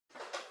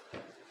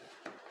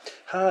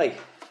Hi,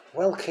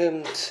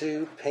 welcome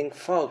to Pink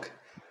Fog,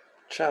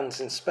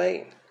 Trans in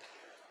Spain,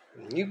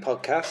 new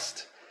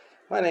podcast.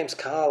 My name's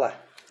Carla,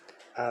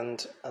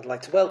 and I'd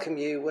like to welcome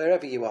you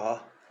wherever you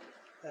are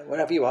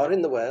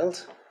in the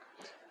world.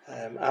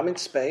 I'm in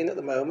Spain at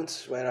the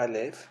moment, where I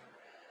live,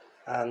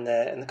 and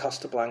in the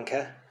Costa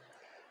Blanca.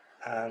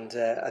 And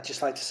I'd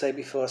just like to say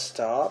before I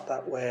start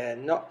that we're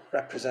not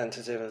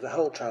representative of the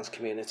whole trans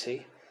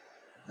community,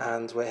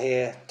 and we're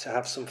here to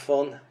have some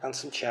fun and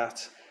some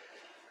chat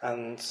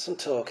and some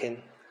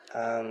talking,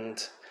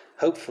 and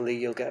hopefully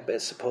you'll get a bit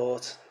of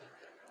support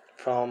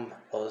from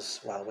us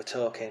while we're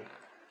talking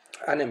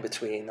and in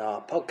between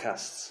our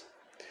podcasts.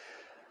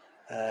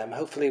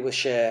 Hopefully we'll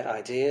share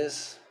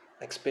ideas,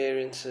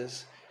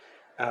 experiences,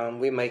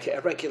 and we make it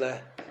a regular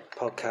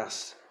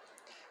podcast.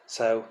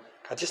 So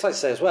I'd just like to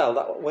say as well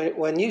that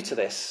we're new to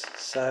this,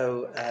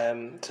 so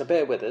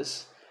bear with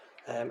us.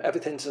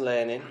 Everything's a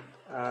learning,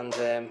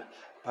 and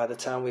by the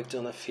time we've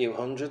done a few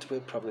hundred,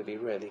 we'll probably be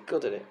really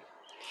good at it.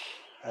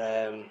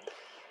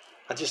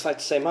 I'd just like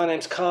to say my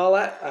name's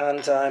Carla,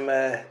 and I'm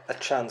a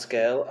trans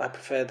girl. I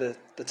prefer the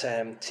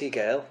term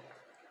T-girl.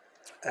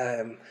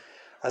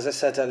 As I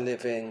said, I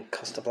live in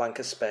Costa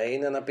Blanca,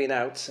 Spain, and I've been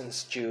out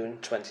since June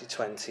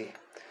 2020,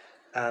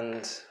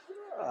 and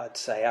I'd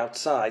say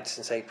outside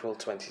since April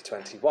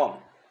 2021.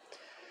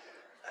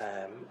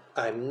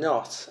 I'm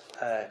not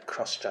a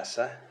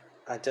cross-dresser.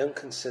 I don't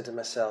consider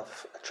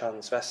myself a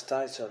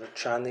transvestite or a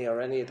tranny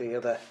or any of the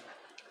other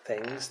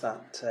things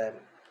that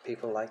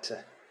people like to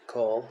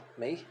call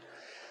me.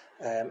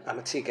 I'm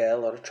a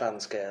T-girl or a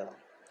trans girl,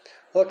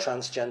 or a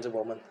transgender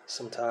woman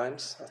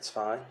sometimes, that's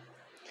fine.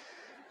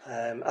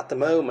 At the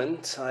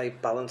moment, I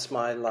balance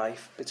my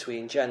life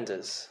between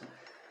genders.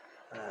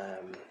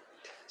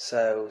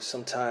 So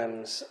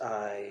sometimes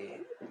I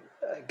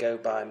go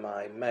by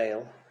my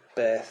male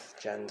birth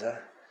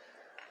gender,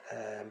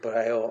 but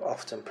I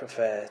often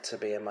prefer to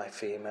be in my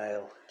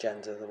female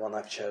gender, the one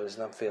I've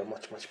chosen and feel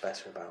much, much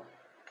better about.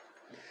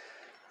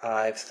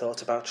 I've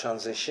thought about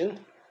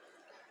transition,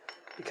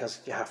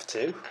 because you have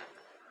to,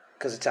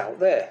 because it's out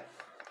there,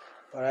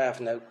 but I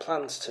have no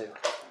plans to,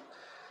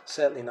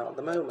 certainly not at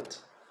the moment.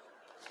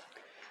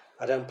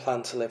 I don't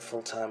plan to live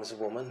full-time as a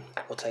woman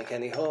or take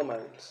any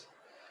hormones,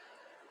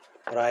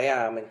 but I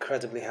am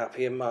incredibly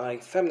happy in my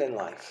feminine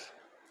life.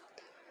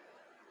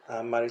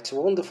 I'm married to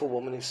a wonderful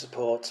woman who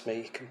supports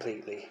me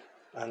completely,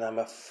 and I'm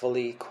a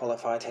fully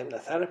qualified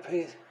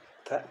hypnotherapist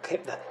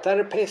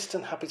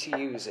and happy to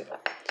use it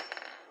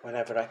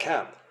whenever I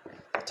can,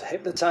 not to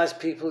hypnotise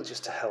people,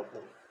 just to help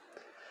them.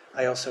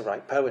 I also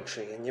write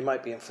poetry, and you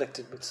might be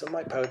inflicted with some of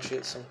my poetry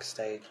at some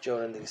stage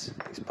during these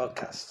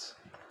podcasts.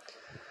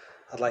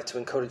 I'd like to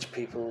encourage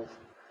people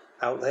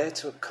out there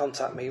to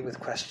contact me with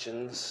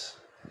questions,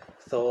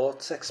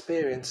 thoughts,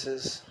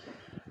 experiences,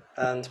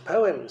 and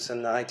poems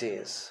and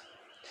ideas.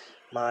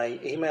 My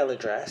email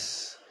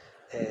address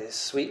is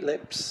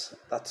sweetlips,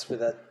 that's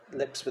with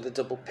lips with a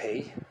double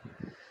P,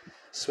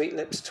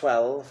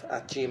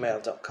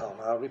 sweetlips12@gmail.com.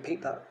 I'll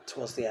repeat that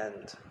towards the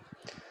end.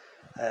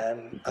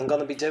 I'm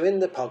going to be doing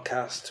the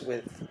podcast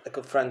with a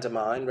good friend of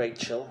mine,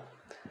 Rachel,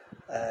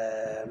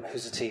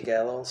 who's a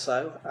T-girl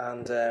also,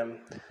 and I'm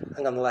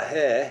going to let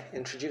her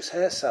introduce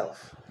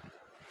herself.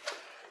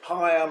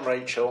 Hi, I'm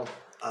Rachel.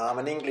 I'm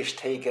an English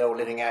T-girl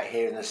living out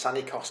here in the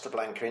sunny Costa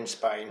Blanca in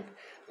Spain,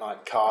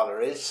 like Carla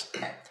is.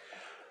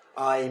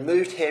 I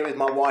moved here with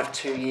my wife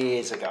 2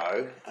 years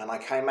ago, and I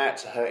came out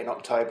to her in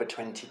October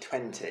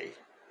 2020.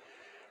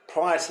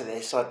 Prior to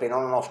this, I'd been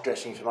on and off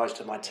dressing for most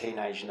of my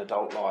teenage and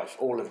adult life,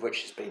 all of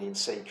which has been in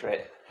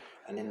secret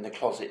and in the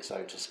closet,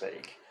 so to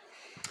speak.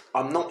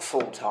 I'm not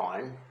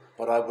full-time,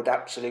 but I would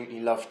absolutely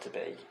love to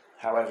be.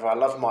 However, I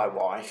love my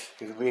wife,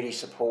 who really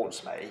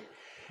supports me,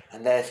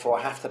 and therefore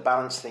I have to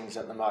balance things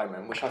at the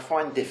moment, which I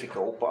find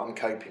difficult, but I'm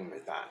coping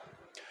with that.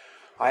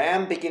 I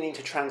am beginning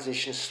to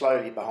transition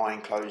slowly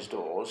behind closed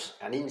doors,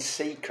 and in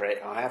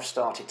secret I have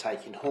started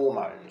taking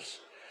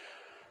hormones.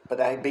 But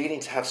they're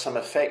beginning to have some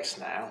effects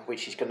now,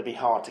 which is going to be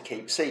hard to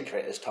keep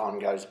secret as time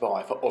goes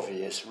by for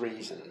obvious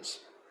reasons.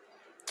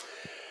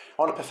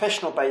 On a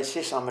professional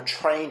basis, I'm a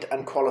trained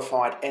and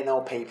qualified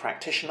NLP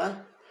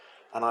practitioner,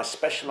 and I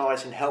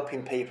specialise in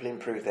helping people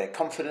improve their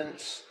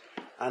confidence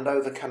and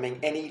overcoming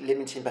any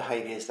limiting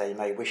behaviours they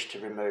may wish to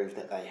remove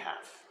that they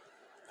have.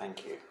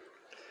 Thank you.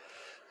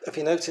 Have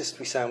you noticed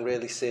we sound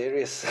really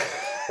serious?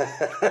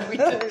 We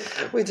do.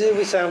 We do.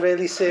 We sound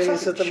really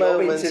serious at the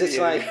moment. Interview. It's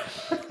like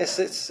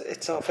it's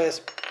our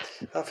first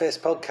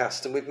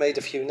podcast, and we've made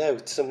a few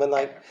notes, and we're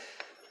like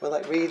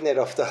reading it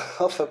off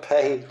a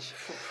page.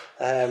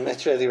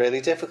 It's really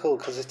difficult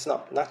because it's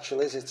not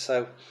natural, is it?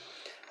 So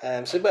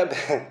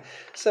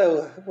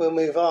we'll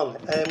move on.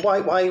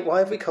 Why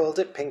have we called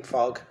it Pink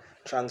Fog,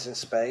 Trans in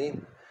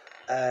Spain?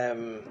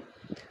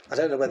 I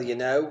don't know whether you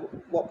know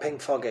what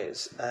pink fog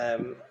is.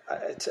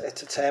 It's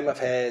a term I've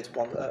heard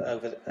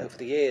over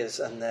the years,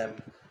 and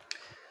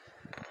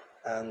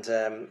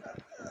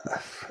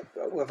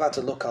we've had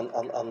to look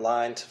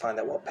online to find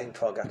out what pink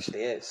fog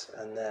actually is.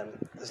 And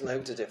there's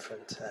loads of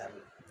different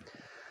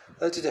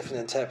loads of different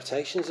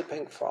interpretations of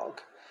pink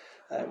fog.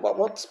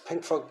 What's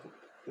pink fog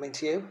mean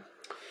to you?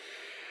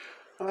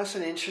 Well, that's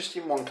an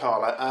interesting one,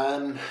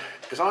 Carla,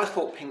 because I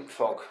thought pink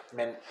fog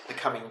meant the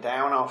coming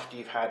down after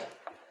you've had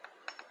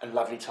a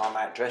lovely time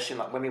out dressing.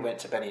 Like when we went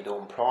to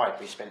Benidorm Pride,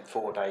 we spent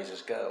 4 days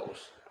as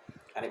girls,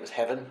 and it was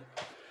heaven.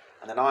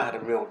 And then I had a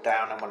real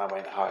downer when I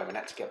went home and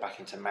had to get back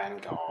into man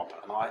garb.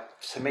 And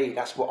to me,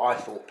 that's what I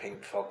thought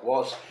pink fog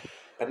was.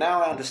 But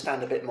now I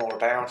understand a bit more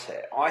about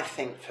it. I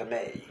think for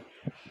me,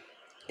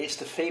 it's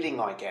the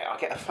feeling I get. I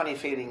get a funny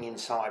feeling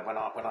inside when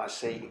I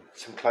see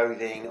some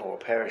clothing or a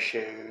pair of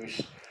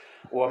shoes,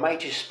 or I may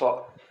just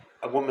spot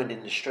a woman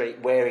in the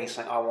street wearing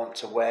something I want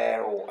to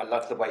wear, or I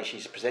love the way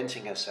she's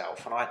presenting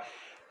herself. And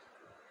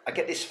I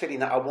get this feeling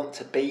that I want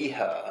to be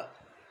her,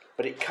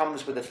 but it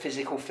comes with a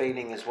physical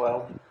feeling as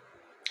well.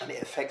 And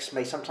it affects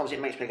me. Sometimes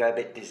it makes me go a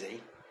bit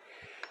dizzy.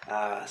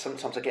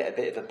 Sometimes I get a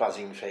bit of a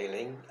buzzing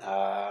feeling.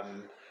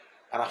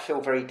 And I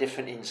feel very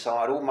different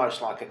inside,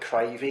 almost like a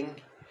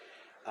craving.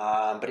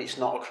 But it's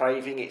not a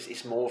craving,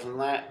 it's more than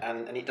that,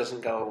 and it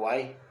doesn't go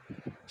away.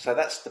 So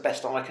that's the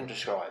best I can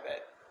describe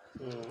it.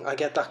 I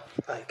get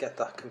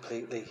that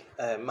completely.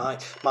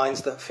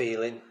 Mine's that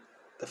feeling,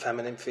 the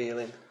feminine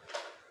feeling,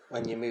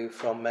 when you move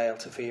from male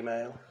to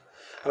female.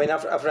 I mean,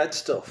 I've read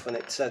stuff and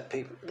it said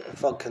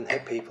fog can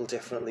hit people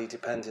differently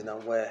depending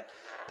on where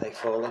they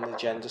fall in the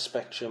gender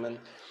spectrum. And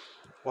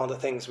one of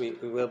the things we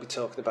will be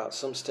talking about at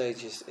some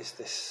stage is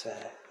this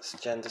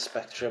gender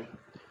spectrum,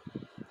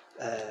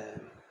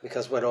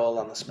 because we're all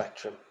on a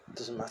spectrum. It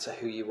doesn't matter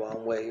who you are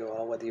and where you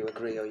are, whether you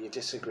agree or you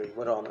disagree.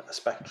 We're on a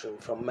spectrum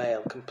from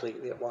male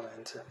completely at one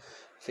end to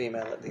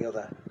female at the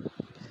other. And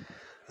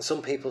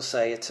some people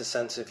say it's a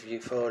sense of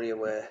euphoria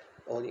where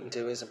all you can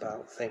do is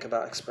think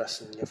about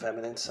expressing your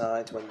feminine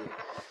side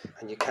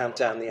and you count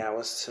down the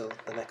hours till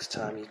the next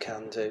time you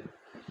can do.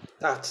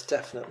 That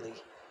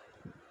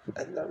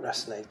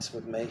resonates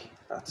with me.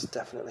 That's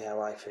definitely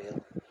how I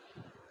feel.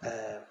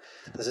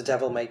 There's a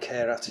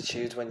devil-may-care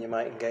attitude when you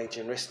might engage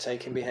in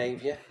risk-taking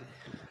behaviour.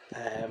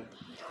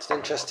 It's an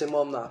interesting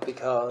one, that,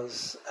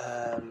 because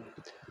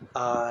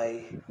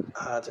I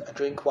had a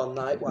drink one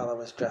night while I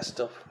was dressed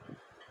up,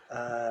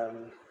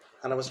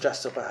 and I was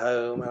dressed up at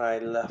home, and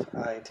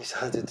I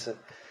decided to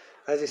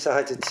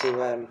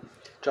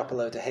drop a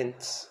load of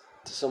hints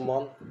to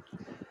someone,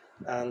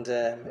 and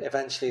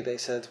eventually they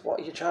said,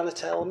 "What are you trying to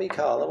tell me,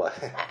 Carla?" Well,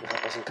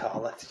 it wasn't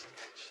Carla.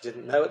 She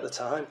didn't know at the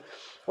time.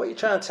 "What are you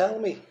trying to tell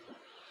me?"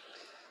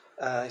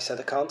 I said,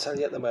 "I can't tell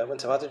you at the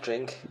moment. I've had a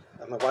drink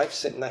and my wife's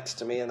sitting next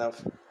to me and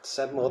I've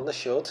said more than I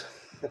should."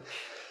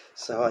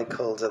 So I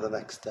called her the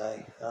next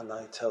day and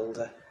I told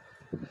her.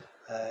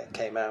 It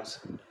came out.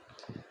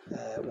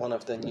 One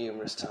of the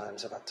numerous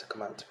times I've had to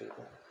come out to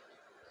people.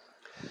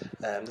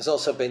 There's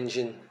also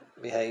binging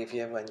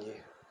behaviour when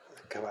you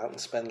go out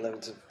and spend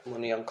loads of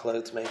money on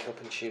clothes,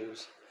 makeup and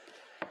shoes.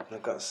 And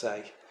I've got to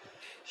say,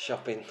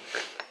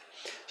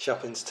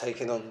 shopping's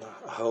taken on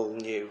a whole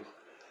new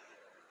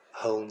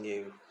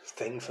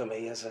thing for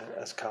me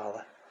as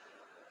Carla.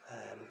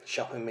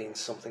 Shopping means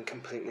something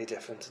completely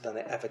different than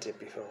it ever did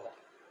before.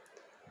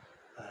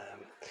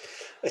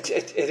 It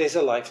is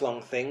a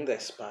lifelong thing,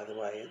 this, by the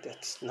way.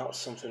 It's not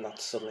something that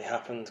suddenly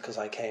happened because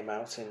I came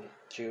out in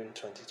June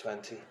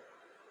 2020.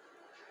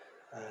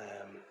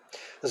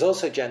 There's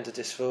also gender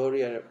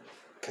dysphoria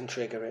can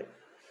trigger it.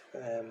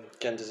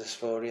 Gender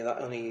dysphoria,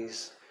 that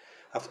unease.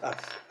 I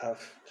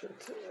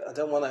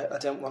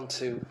don't want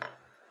to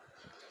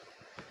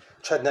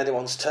tread on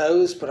anyone's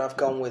toes, but I've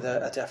gone with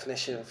a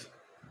definition of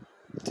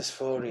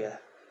dysphoria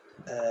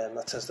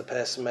that says the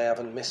person may have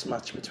a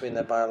mismatch between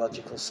their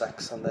biological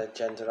sex and their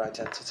gender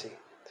identity.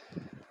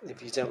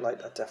 If you don't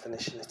like that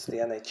definition, it's the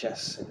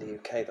NHS in the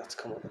UK that's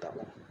come up with that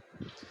one.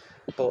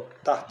 But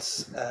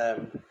that's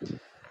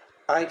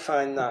I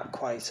find that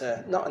quite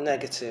not a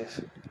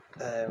negative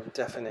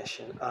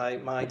definition.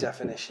 My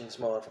definition is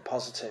more of a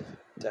positive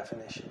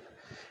definition,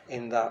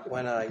 in that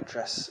when I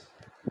dress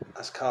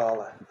as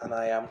Carla, and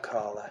I am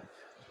Carla,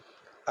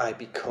 I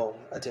become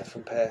a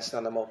different person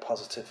and a more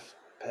positive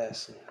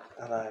person,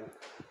 and I'm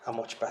a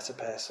much better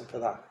person for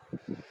that.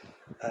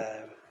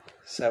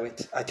 So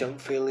I don't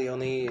feel the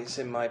unease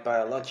in my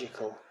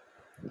biological,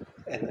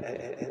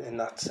 in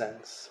that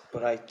sense,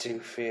 but I do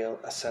feel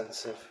a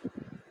sense of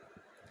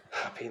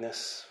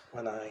happiness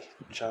when I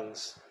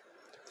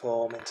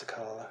transform into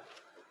Carla.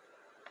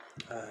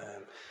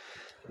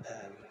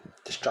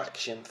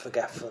 Distraction,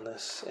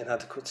 forgetfulness,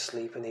 inadequate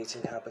sleep and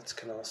eating habits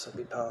can also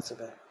be part of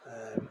it.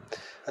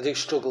 I do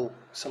struggle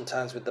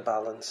sometimes with the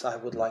balance. I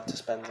would like to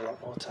spend a lot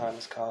more time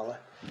as Carla,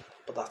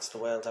 but that's the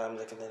world I'm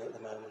living in at the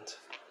moment.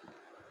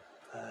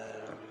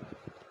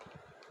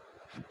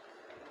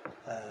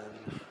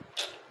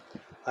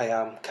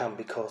 I can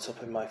be caught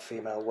up in my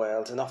female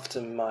world, and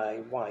often my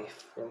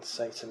wife will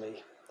say to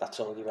me, "That's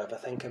all you ever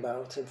think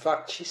about." In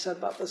fact, she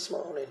said that this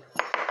morning.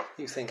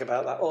 "You think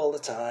about that all the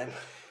time."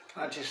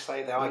 Can I just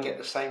say that I get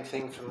the same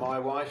thing from my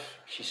wife?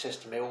 She says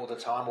to me all the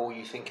time, "All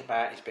you think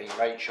about is being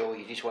Rachel.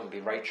 You just want to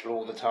be Rachel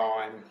all the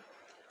time.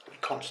 You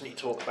constantly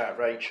talk about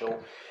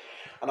Rachel."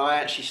 And I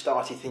actually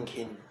started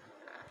thinking,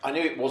 I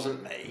knew it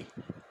wasn't me,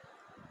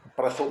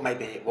 but I thought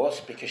maybe it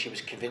was because she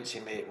was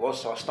convincing me it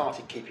was. So I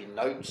started keeping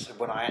notes of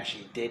when I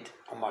actually did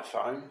on my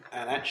phone,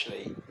 and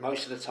actually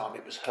most of the time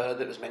it was her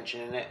that was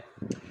mentioning it.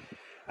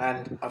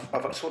 And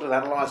I've sort of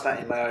analysed that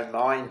in my own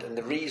mind, and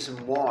the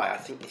reason why I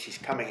think this is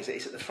coming is that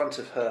it's at the front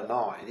of her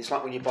mind. It's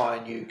like when you buy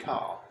a new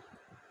car,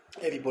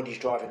 everybody's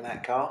driving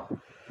that car.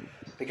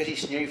 Because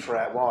it's new for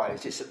our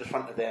wives, it's at the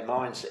front of their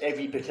minds.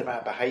 Every bit of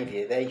our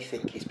behaviour they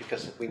think is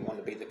because we want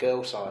to be the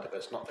girl side of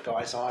us, not the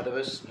guy side of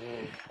us.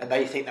 And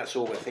they think that's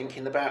all we're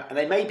thinking about. And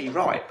they may be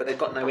right, but they've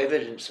got no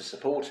evidence to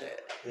support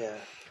it. Yeah.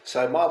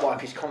 So my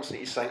wife is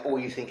constantly saying, all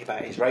you think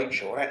about is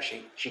Rachel. And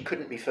actually, she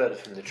couldn't be further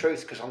from the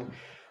truth, because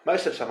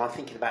most of the time I'm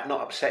thinking about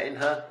not upsetting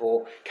her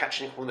or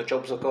catching up on the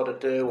jobs I've got to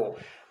do, or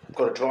I've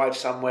got to drive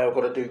somewhere, I've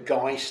got to do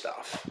guy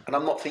stuff. And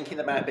I'm not thinking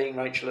about being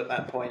Rachel at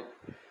that point.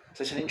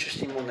 So it's an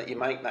interesting one that you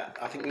make that.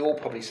 I think we all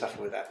probably suffer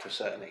with that to a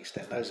certain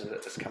extent. Those of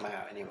it that's come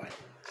out anyway.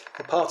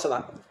 Well, part of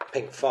that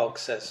Pink Fog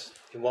says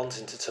you're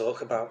wanting to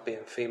talk about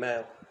being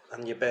female,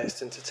 and you're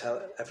bursting to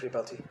tell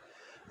everybody.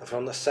 And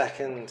from the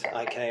second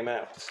I came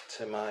out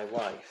to my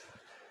wife,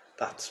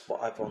 that's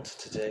what I've wanted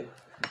to do.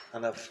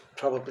 And I've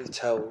probably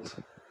told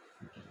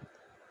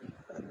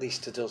at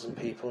least a dozen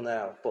people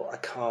now, but I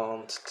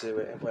can't do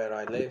it where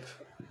I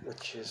live,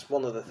 which is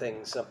one of the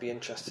things I'd be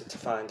interested to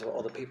find what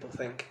other people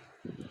think.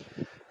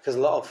 Because a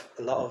lot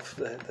of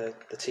the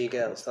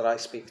T-girls that I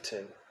speak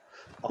to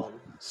on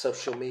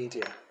social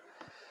media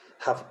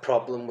have a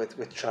problem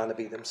with trying to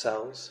be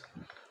themselves,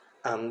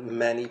 and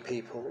many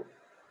people,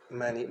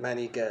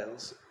 many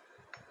girls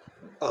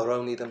are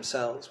only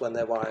themselves when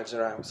their wives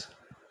are out,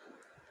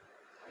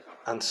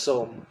 and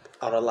some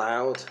are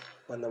allowed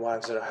when their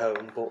wives are at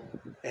home but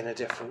in a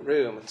different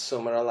room, and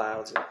some are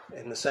allowed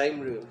in the same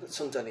room, but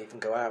some don't even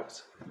go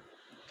out.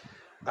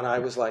 And I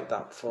was like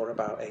that for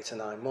about 8 or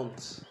 9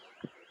 months.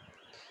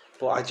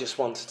 But I just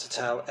wanted to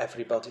tell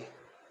everybody.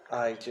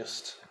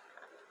 It's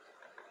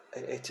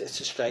a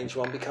strange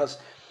one because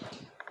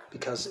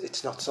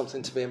it's not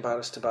something to be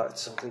embarrassed about.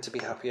 It's something to be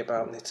happy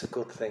about, and it's a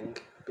good thing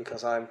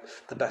because I'm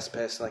the best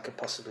person I could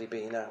possibly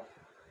be now.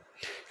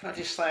 Can I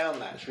just say on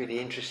that? It's really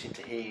interesting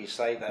to hear you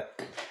say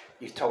that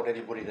you've told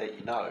everybody that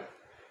you know,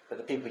 but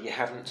the people you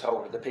haven't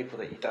told are the people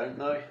that you don't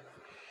know.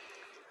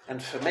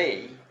 And for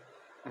me,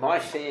 my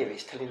fear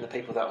is telling the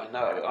people that I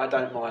know. I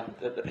don't mind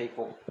that the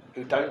people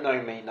who don't know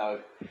me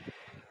know.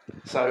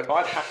 So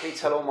I'd happily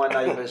tell all my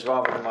neighbours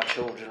rather than my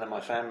children and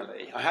my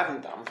family. I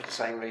haven't done for the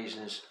same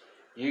reasons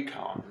you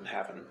can't and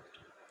haven't,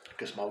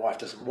 because my wife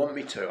doesn't want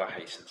me to, I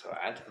hasten to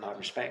add, and I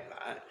respect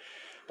that.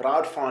 But I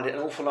would find it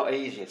an awful lot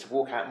easier to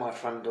walk out my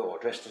front door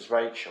dressed as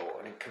Rachel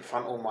and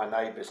confront all my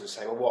neighbours and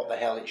say, well, what the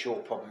hell, it's your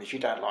problem. If you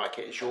don't like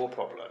it, it's your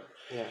problem.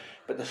 Yeah.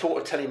 But the thought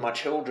of telling my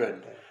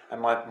children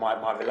and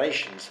my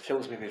relations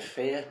fills me with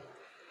fear.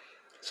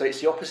 So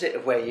it's the opposite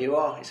of where you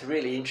are. It's a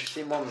really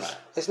interesting one, that.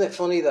 Isn't it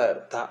funny,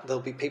 though, that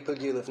there'll be people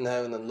you'll have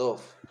known and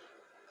love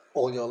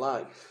all your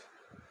life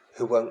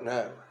who won't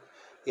know,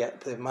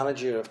 yet the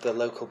manager of the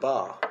local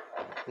bar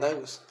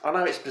knows. I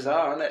know, it's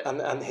bizarre, isn't it?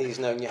 And he's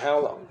known you how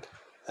long?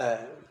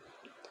 And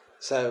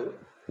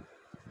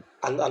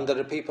there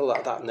are people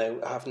that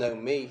have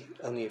known me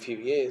only a few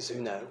years who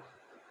know,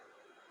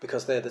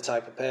 because they're the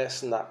type of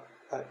person that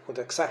would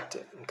accept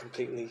it and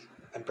completely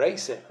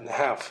embrace it, and they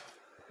have.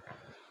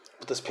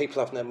 But there's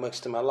people I've known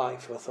most of my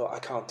life who I thought, I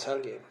can't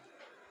tell you.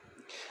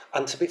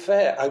 And to be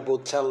fair, I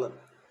would tell them.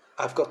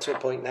 I've got to a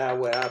point now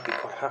where I'd be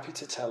quite happy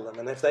to tell them.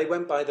 And if they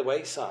went by the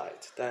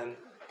wayside, then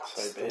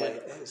that's the way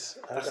it is.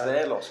 That's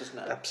their loss, isn't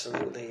it?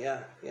 Absolutely,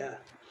 yeah.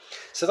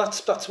 So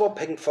that's what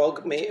Pink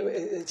Fog,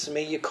 it's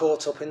me, you're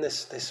caught up in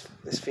this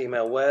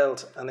female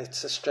world. And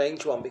it's a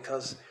strange one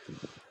because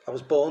I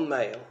was born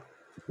male,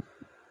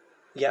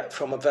 yet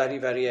from a very,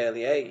 very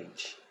early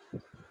age,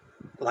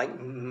 like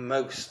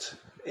most,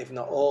 if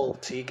not all,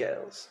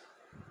 T-girls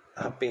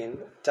have been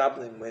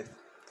dabbling with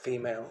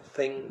female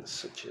things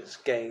such as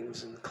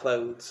games and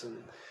clothes,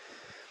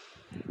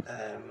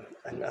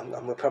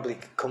 and we'll probably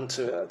come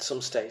to at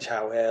some stage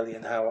how early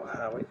and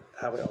how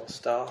it all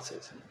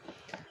started.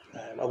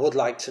 I would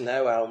like to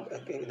know how,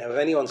 if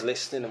anyone's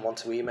listening and want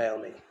to email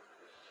me,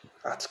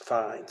 that's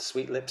fine.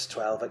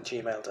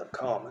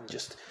 sweetlips12@gmail.com, and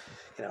just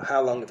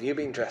how long have you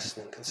been dressed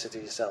and consider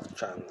yourself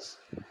trans?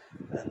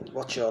 And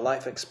what's your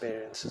life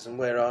experiences, and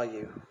where are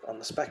you on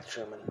the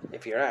spectrum, and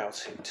if you're out,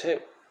 who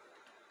to?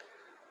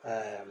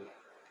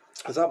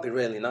 Because that'd be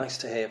really nice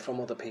to hear from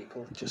other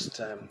people. Just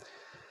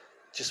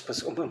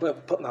we're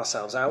putting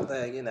ourselves out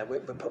there, we're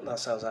putting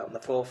ourselves out in the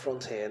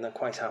forefront here, and I'm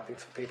quite happy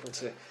for people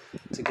to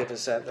give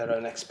us their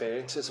own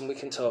experiences, and we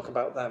can talk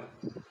about them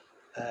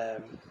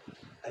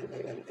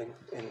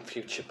in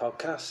future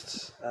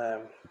podcasts.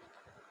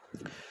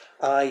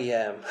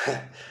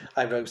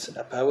 I wrote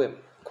a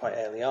poem quite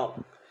early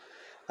on.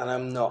 And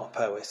I'm not a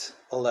poet,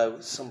 although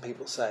some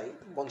people say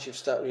once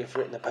you've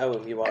written a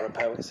poem, you are a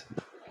poet.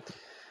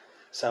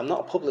 So I'm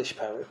not a published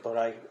poet, but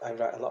I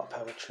write a lot of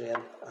poetry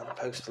and I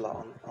post a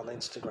lot on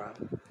Instagram.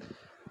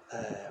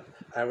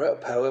 I wrote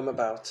a poem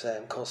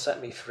called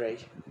Set Me Free,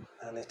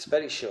 and it's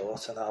very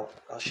short, and I'll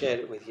share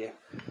it with you.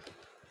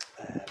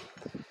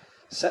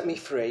 Set me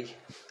free,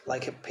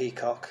 like a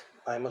peacock,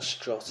 I must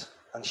strut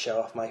and show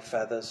off my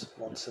feathers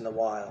once in a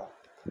while.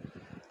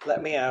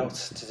 Let me out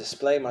to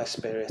display my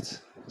spirit,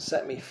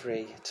 set me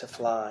free to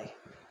fly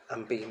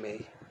and be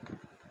me.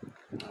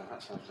 Oh,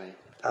 that's lovely.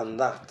 And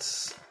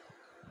that's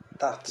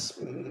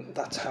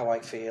how I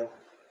feel.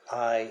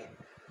 I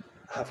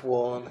have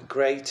worn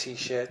grey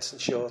t-shirts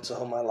and shorts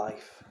all my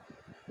life,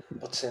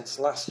 but since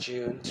last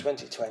June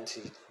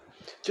 2020,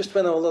 just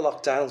when all the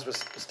lockdowns were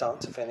starting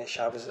to finish,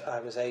 I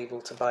was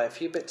able to buy a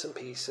few bits and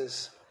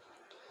pieces.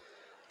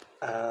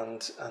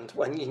 And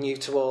when you're new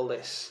to all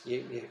this,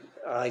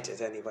 I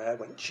did anyway. I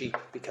went cheap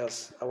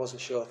because I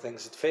wasn't sure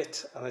things would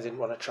fit, and I didn't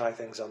want to try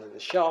things on in the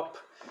shop.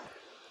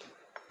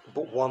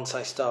 But once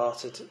I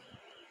started,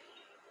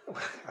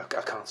 I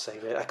can't say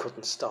it. I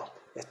couldn't stop.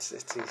 It's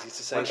easy to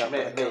say once that. You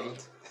met me,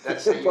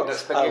 that's it. You'd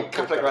spend a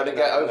couple of grand and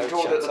get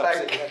overdrawn at the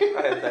bank.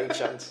 I had no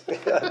chance. I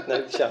had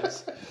no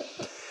chance.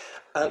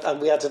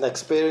 And we had an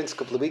experience a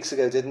couple of weeks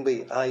ago, didn't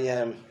we?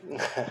 I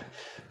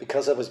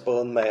because I was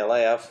born male, I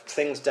have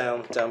things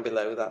down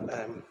below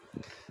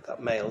that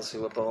males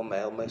who are born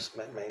male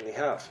mainly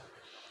have.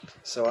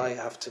 So I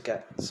have to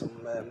get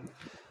some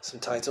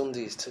tight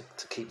undies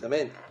to keep them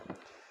in.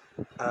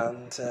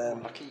 And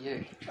lucky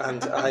you.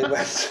 And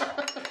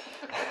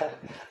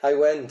I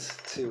went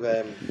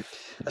to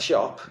a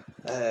shop.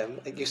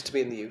 It used to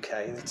be in the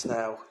UK, and it's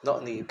now not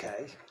in the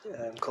UK.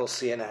 Called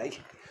C&A.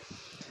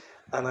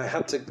 And I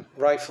had to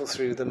rifle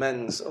through the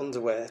men's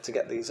underwear to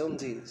get these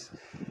undies.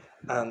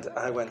 And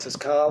I went as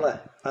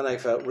Carla, and I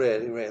felt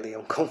really, really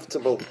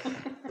uncomfortable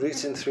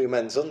rooting through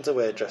men's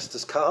underwear dressed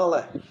as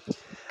Carla.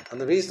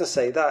 And the reason I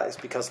say that is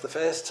because the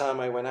first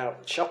time I went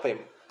out shopping,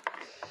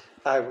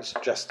 I was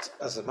dressed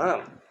as a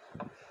man,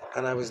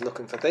 and I was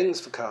looking for things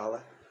for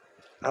Carla,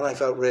 and I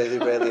felt really,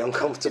 really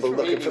uncomfortable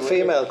looking for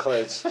female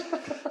clothes.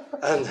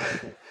 And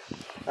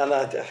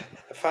I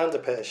found a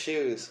pair of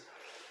shoes,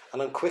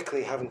 and I'm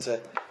quickly having to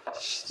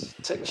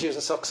take my shoes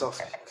and socks off,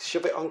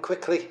 shove it on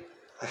quickly.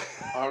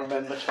 I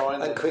remember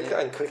trying and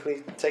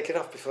quickly take it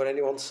off before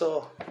anyone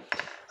saw.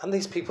 And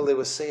these people who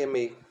were seeing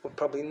me would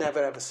probably never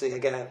ever see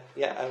again.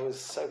 Yeah, I was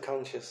so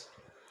conscious.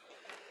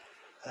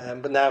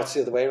 But now it's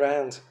the other way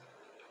around,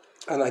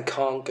 and I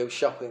can't go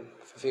shopping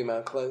for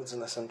female clothes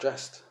unless I'm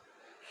dressed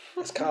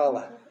as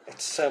Carla.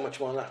 It's so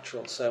much more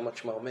natural, so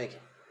much more me.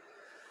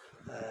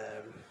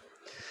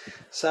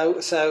 So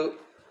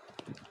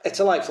it's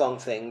a lifelong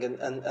thing,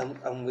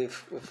 and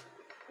we've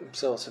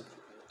sort of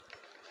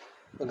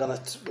we're going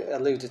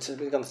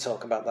to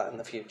talk about that in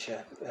the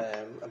future,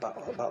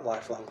 about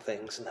lifelong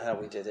things and how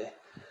we did it,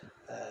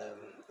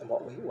 and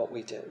what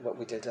we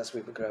did as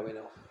we were growing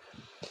up.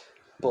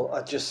 But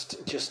I'd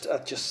just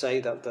say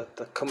that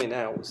the coming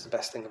out was the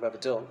best thing I've ever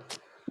done.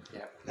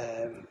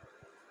 Yeah.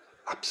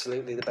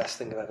 Absolutely the best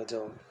thing I've ever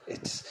done.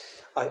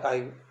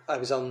 I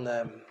was on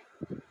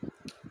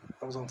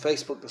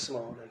Facebook this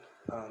morning,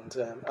 and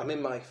I'm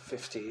in my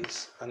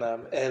 50s and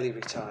I'm early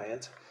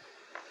retired.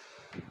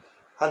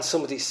 And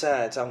somebody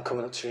said, I'm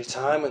coming up to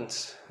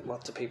retirement,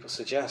 what do people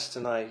suggest?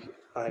 And I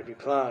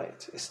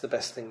replied, it's the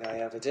best thing I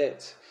ever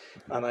did.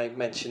 And I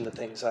mentioned the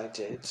things I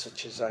did,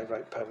 such as I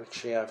write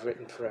poetry, I've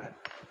written for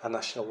a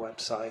national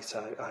website,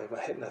 I'm a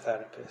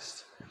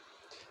hypnotherapist.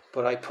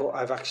 But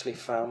I've actually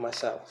found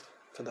myself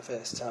for the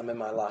first time in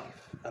my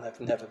life, and I've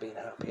never been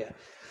happier.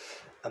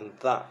 And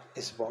that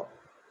is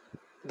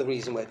the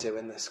reason we're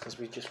doing this, because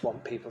we just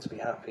want people to be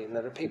happy. And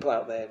there are people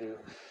out there who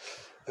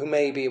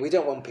maybe, we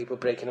don't want people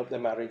breaking up their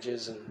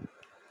marriages and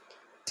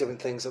doing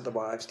things that their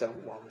wives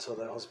don't want or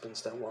their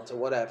husbands don't want or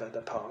whatever,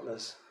 their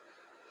partners.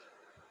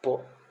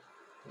 But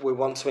we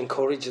want to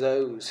encourage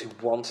those who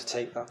want to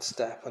take that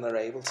step and are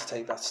able to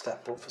take that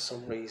step, but for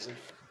some reason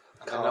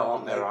can't not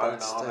on their own,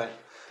 are they?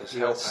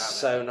 You're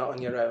so not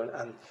on your own,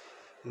 and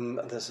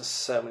there's just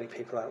so many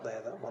people out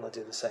there that want to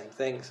do the same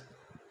things.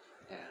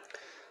 Yeah.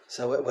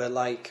 So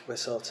we're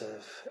sort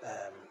of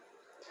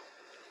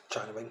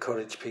trying to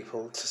encourage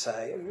people to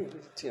say,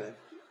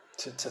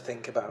 to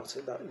think about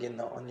it, that you're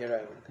not on your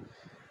own,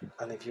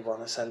 and if you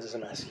want to send us a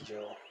message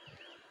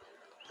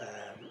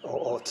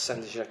or to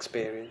send us your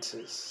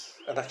experiences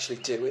and actually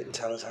do it and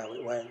tell us how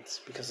it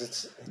went, because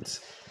it's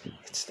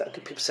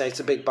people say it's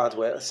a big bad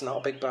world. It's not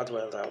a big bad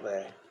world out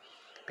there,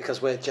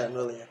 because we're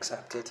generally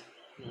accepted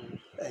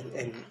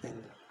in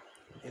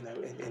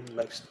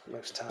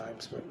most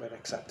times we're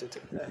accepted.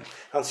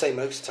 I'll say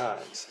most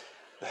times.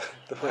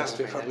 The worst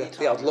be probably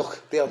the odd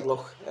look.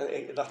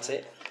 That's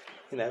it.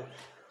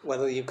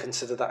 Whether you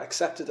consider that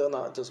accepted or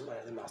not, it doesn't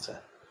really matter.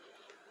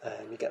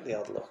 You get the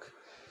odd look,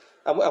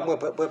 and we're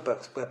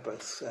both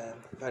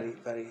very,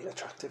 very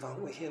attractive,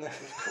 aren't we?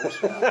 Of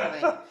course we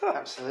are,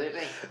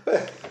 absolutely.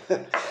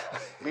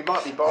 We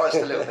might be biased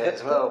a little bit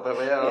as well, but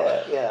we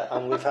are. Yeah,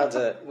 and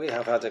we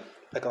have had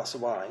a glass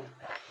of wine.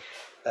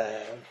 And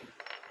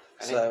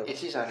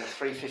it is only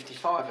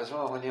 3:55 as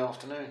well in the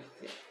afternoon.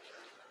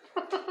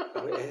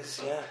 Oh, it is,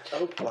 yeah.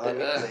 Oh, blimey. A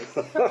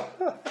bit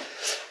early.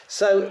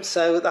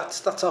 So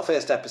that's our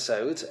first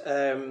episode.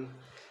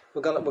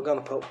 we're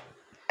gonna put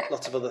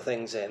lots of other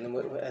things in,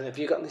 and if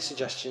you've got any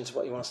suggestions of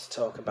what you want us to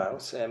talk about,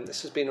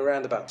 this has been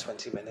around about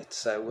 20 minutes,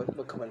 so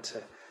we're coming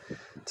to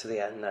the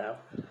end now.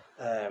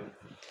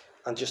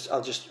 I'll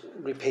just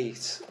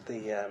repeat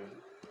the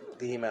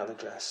email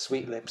address: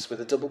 sweetlips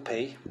with a double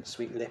P,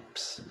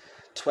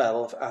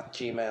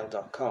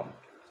 sweetlips12@gmail.com,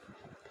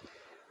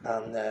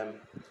 and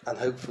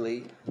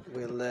hopefully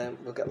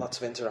we'll get lots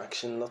of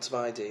interaction, lots of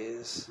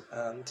ideas,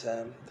 and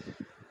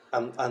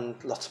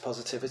lots of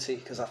positivity,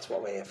 because that's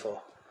what we're here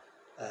for.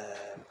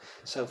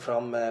 So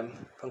from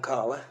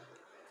Carla,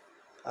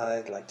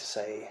 I'd like to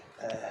say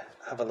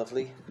have a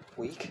lovely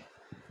week,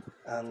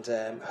 and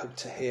hope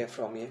to hear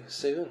from you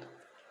soon.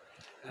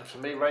 And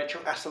from me,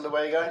 Rachel, hasta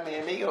luego, mi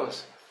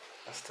amigos.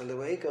 Hasta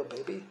luego,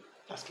 baby.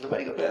 Hasta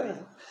luego, baby. Yeah.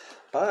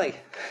 Bye.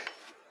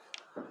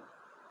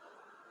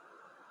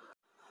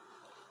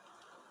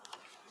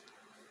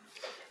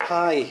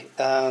 Hi,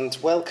 and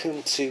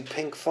welcome to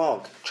Pink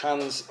Fog,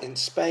 Trans in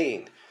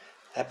Spain,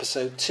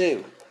 episode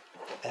 2.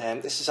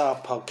 This is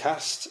our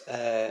podcast.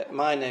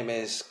 My name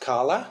is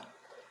Carla.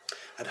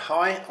 And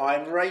hi,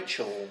 I'm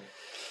Rachel.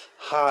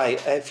 Hi,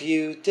 if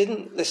you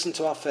didn't listen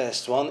to our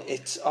first one,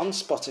 it's on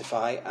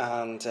Spotify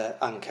and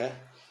Anchor,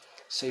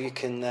 so you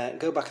can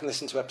go back and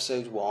listen to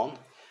episode 1.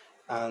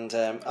 And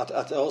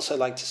I'd also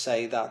like to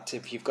say that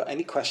if you've got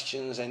any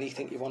questions,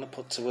 anything you want to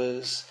put to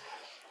us,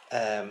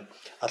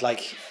 I'd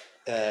like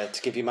to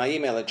give you my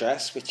email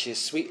address, which is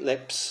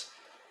sweetlips,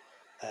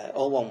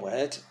 all one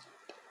word,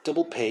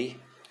 double P,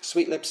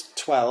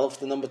 sweetlips12,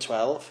 the number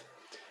 12,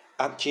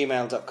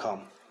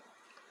 @gmail.com.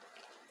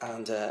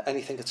 And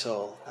anything at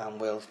all, and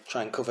we'll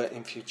try and cover it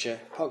in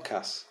future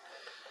podcasts.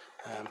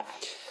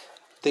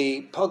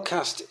 The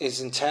podcast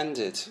is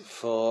intended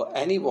for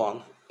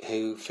anyone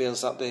who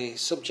feels that the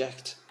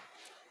subject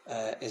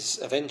is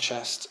of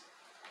interest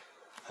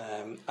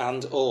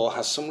and or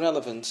has some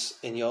relevance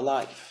in your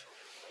life.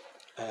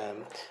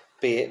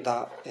 Be it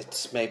that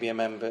it's maybe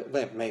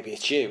maybe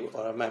it's you,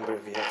 or a member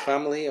of your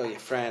family, or your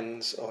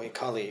friends, or your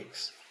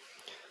colleagues,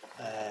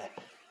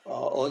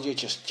 or you're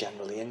just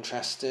generally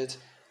interested.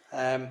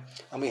 And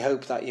we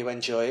hope that you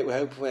enjoy it. We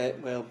hope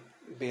we'll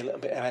be a little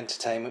bit of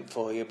entertainment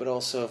for you, but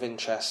also of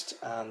interest,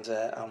 and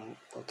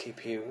we'll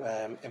keep you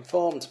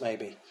informed,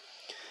 maybe.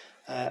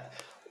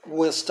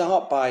 We'll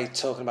start by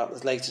talking about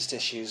the latest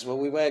issues. Well,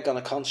 we were going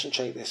to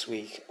concentrate this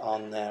week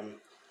on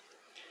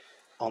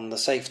the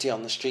safety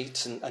on the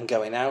streets and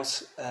going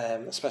out,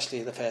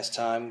 especially the first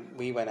time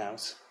we went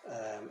out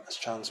as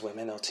trans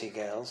women or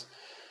T-girls.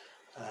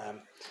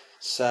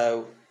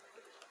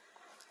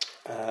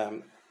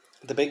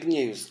 The big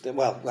news,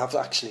 I've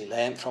actually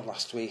learned from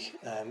last week.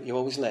 You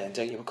always learn,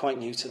 don't you? We're quite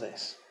new to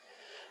this.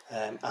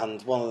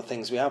 And one of the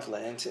things we have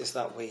learned is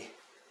that we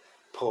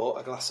pour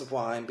a glass of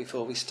wine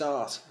before we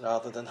start,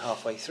 rather than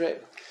halfway through.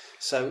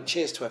 So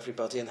cheers to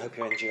everybody, and hope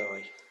you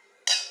enjoy.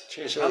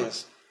 Cheers.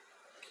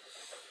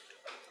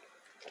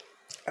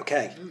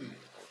 Okay.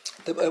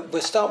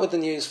 We'll start with the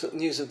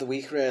news of the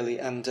week, really.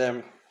 And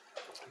the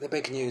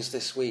big news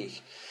this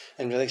week,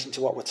 in relation to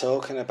what we're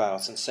talking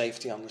about and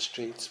safety on the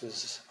streets,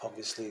 was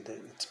obviously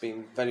that it's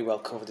been very well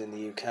covered in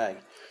the UK,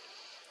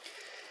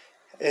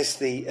 is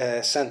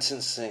the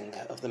sentencing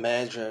of the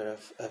murderer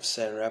of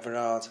Sarah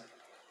Everard.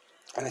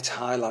 And it's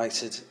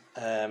highlighted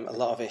a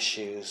lot of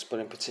issues, but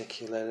in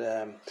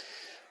particular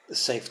the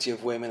safety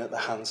of women at the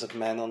hands of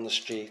men on the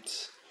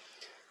streets.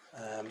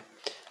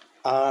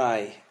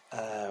 I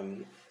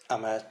am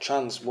a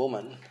trans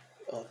woman,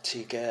 or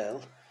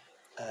T-girl,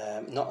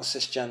 not a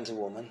cisgender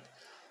woman.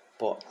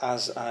 But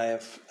as I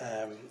have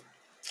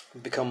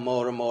become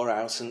more and more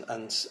out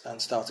and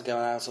started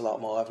going out a lot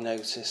more, I've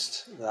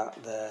noticed that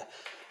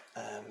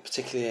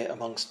particularly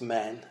amongst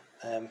men,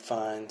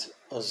 find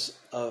us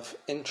of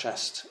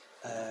interest.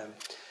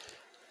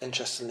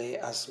 Interestingly,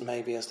 as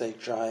they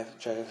drive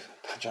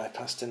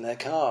past in their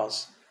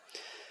cars.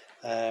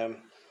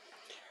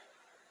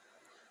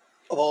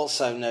 I've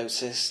also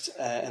noticed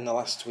in the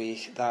last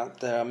week that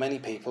there are many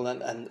people,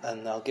 and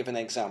I'll give an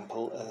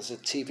example. There's a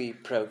TV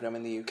programme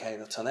in the UK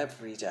that's on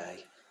every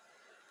day,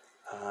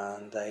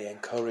 and they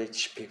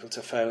encourage people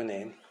to phone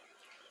in,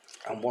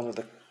 and one of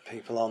the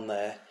people on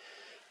there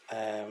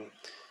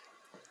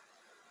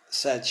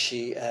said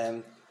she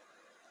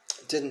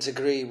didn't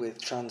agree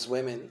with trans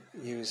women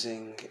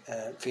using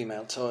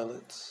female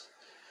toilets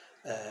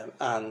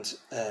and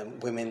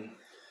women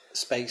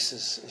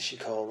spaces, as she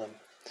called them.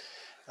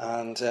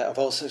 And I've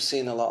also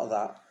seen a lot of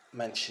that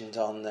mentioned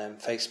on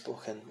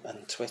Facebook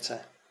and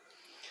Twitter.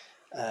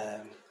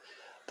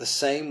 The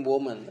same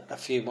woman a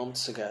few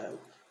months ago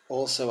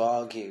also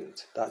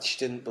argued that she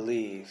didn't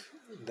believe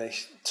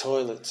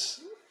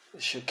toilets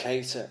should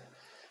cater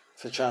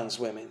for trans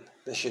women.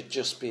 There should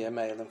just be a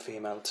male and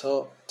female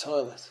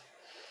toilet.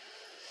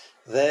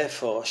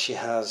 Therefore, she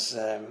has,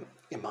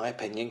 in my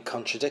opinion,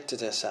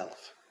 contradicted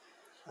herself,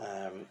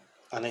 and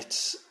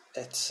it's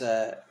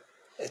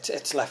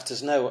left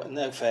us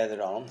no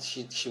further on.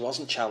 She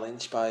wasn't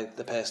challenged by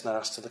the person that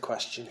asked her the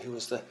question, who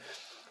was the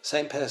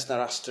same person that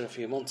asked her a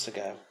few months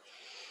ago.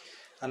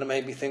 And it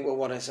made me think, well,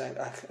 what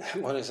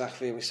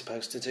exactly are we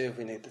supposed to do if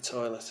we need the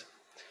toilet?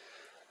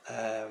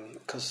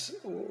 Because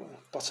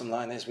bottom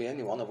line is we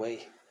only want a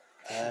wee,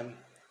 and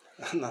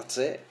that's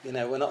it.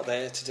 We're not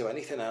there to do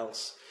anything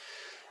else.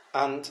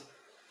 And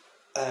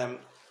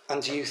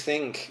do you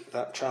think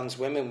that trans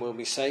women will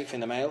be safe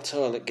in a male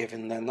toilet,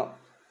 given they're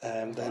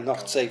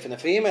not safe in a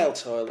female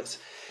toilet?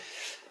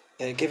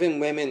 Given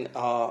women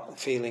are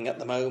feeling at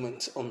the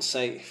moment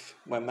unsafe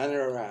when men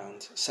are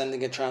around,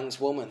 sending a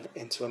trans woman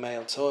into a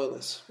male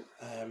toilet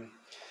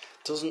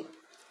doesn't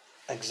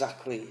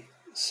exactly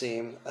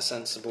seem a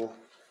sensible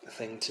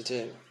thing to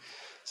do.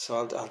 So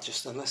I'll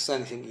just, unless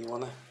there's anything you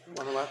want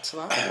to add to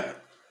that.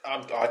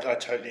 I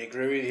totally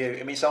agree with you.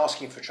 I mean, it's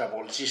asking for trouble.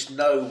 There's just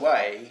no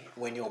way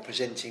when you're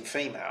presenting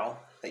female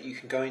that you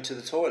can go into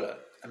the toilet,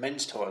 a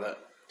men's toilet.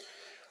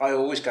 I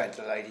always go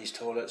into the ladies'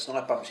 toilets, and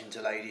I bumped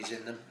into ladies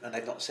in them, and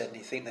they've not said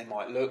anything. They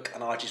might look,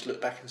 and I just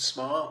look back and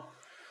smile.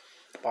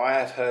 But I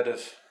have heard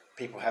of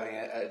people having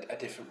a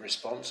different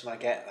response, and I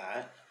get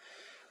that.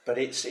 But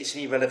it's an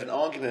irrelevant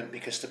argument,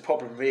 because the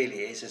problem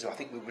really is, as I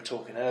think we were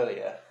talking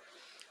earlier,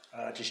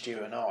 just you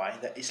and I,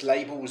 that it's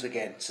labels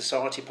again.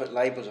 Society put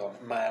labels on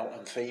male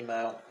and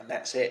female, and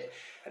that's it.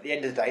 At the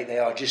end of the day, they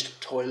are just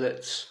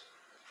toilets,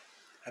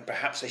 and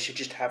perhaps they should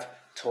just have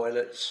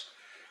toilets.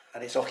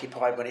 And it's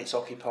occupied when it's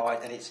occupied,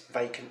 and it's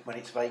vacant when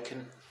it's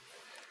vacant.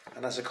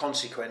 And as a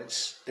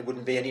consequence, there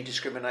wouldn't be any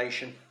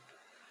discrimination.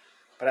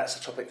 But that's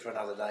a topic for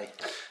another day.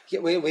 Yeah,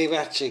 we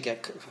actually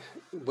get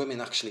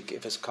women actually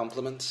give us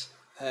compliments.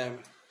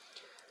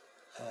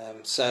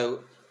 So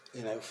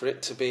for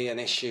it to be an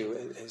issue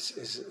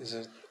is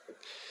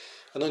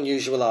an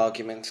unusual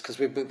argument, because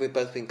we've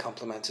both been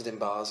complimented in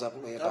bars,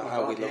 haven't we, about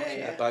how we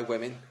look by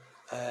women.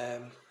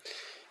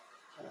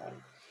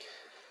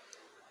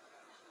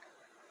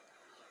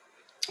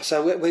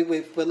 So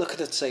we're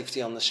looking at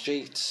safety on the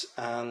streets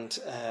and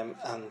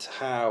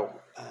how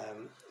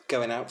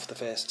going out for the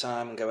first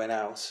time and going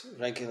out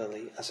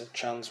regularly as a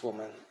trans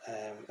woman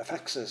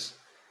affects us.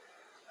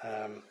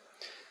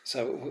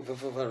 So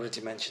we've already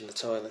mentioned the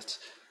toilet.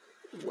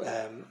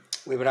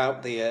 We were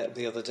out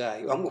the other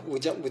day. We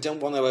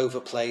don't want to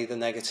overplay the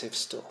negative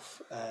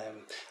stuff.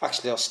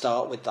 Actually, I'll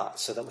start with that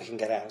so that we can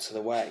get out of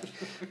the way.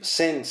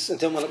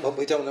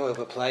 We don't want to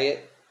overplay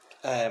it.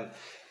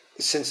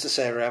 Since the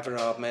Sarah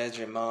Everard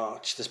murder in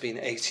March, there's been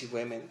 80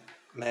 women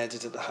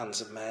murdered at the hands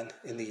of men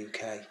in the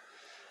UK,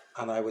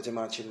 and I would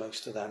imagine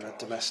most of them are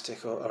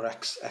domestic or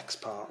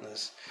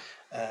ex-partners.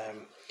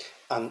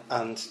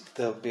 And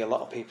there'll be a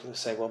lot of people who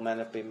say, well, men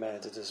have been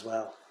murdered as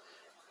well.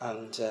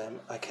 And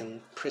I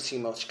can pretty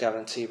much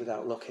guarantee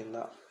without looking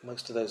that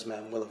most of those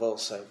men will have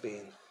also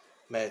been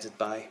murdered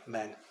by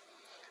men.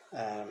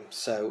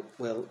 So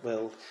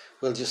we'll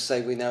just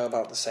say we know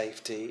about the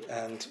safety,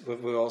 and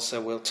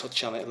we'll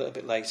touch on it a little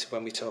bit later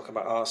when we talk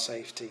about our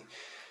safety,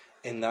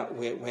 in that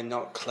we're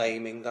not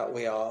claiming that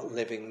we are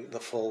living the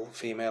full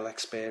female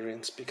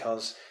experience,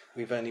 because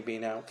we've only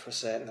been out for a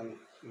certain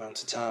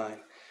amount of time,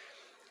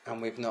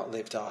 and we've not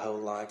lived our whole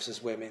lives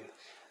as women.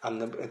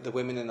 And the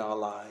women in our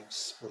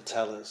lives will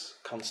tell us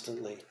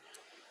constantly,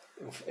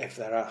 if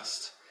they're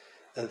asked,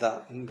 that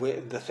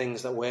the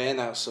things that we're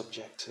now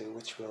subject to,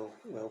 which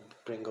we'll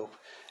bring up,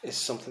 is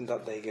something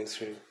that they go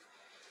through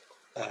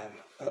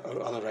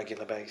on a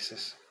regular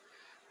basis.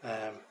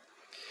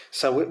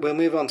 So we'll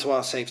move on to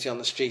our safety on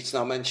the streets, and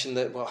I'll mention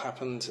that what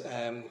happened.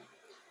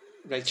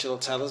 Rachel will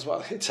tell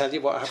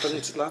you what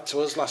happened to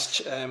us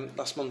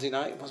last Monday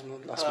night. Wasn't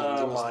it? Last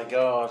Monday. Oh my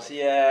God!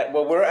 Yeah.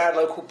 Well, we're at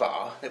our local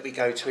bar that we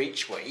go to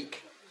each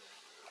week,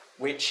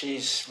 which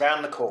is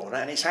round the corner,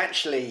 and it's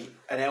actually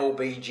an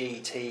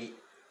LBGT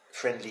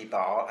friendly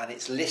bar, and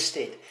it's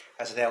listed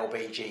as an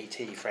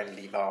LBGT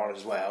friendly bar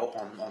as well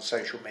on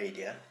social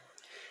media.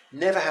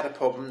 Never had a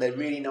problem. They're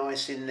really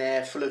nice in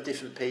there, full of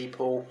different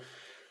people,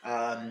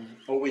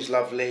 always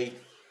lovely.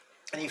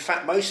 And in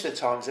fact, most of the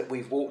times that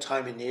we've walked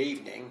home in the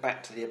evening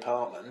back to the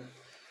apartment,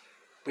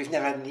 we've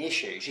never had any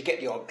issues. You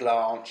get the odd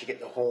glance, you get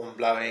the horn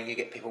blowing, you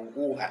get people,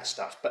 all that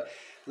stuff. But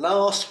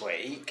last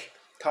week,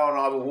 Carl and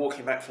I were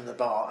walking back from the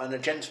bar, and a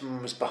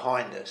gentleman was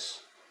behind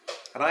us,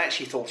 and I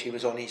actually thought he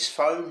was on his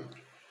phone.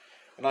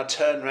 And I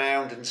turned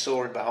round and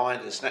saw him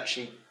behind us, and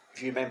actually,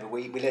 if you remember,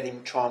 we let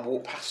him try and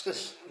walk past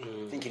us,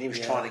 thinking he was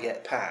trying to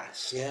get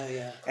past.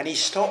 Yeah. And he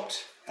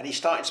stopped, and he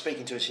started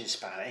speaking to us in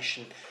Spanish,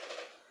 and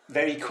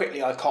very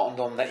quickly I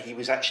cottoned on that he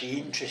was actually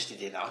interested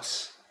in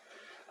us,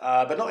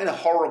 but not in a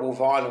horrible,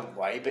 violent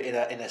way, but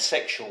in a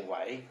sexual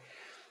way.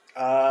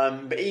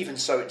 But even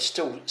so, it's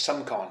still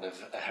some kind of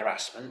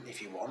harassment,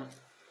 if you want.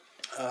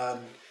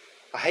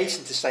 I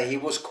hasten to say he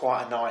was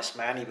quite a nice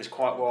man. He was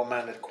quite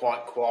well-mannered,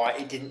 quite quiet.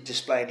 He didn't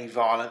display any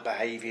violent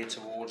behaviour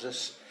towards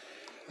us.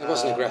 He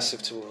wasn't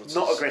aggressive towards us.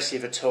 Not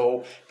aggressive at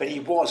all, but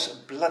he was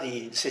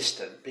bloody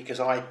insistent,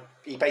 because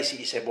he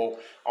basically said, well,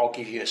 I'll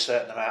give you a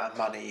certain amount of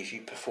money if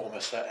you perform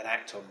a certain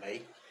act on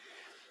me.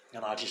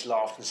 And I just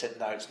laughed and said,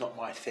 no, it's not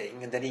my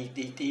thing. And then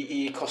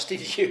he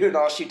accosted you and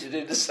asked you to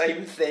do the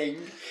same thing.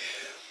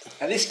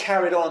 And this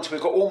carried on until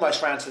we got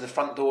almost round to the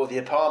front door of the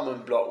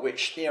apartment block,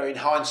 which, you know, in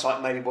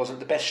hindsight maybe wasn't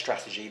the best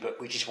strategy, but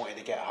we just wanted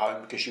to get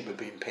home because you were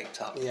being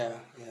picked up. Yeah.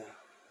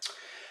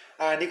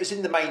 And it was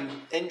in the main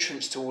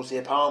entrance towards the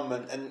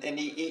apartment, and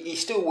he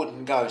still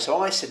wouldn't go. So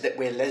I said that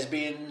we're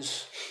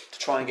lesbians to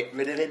try and get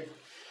rid of him.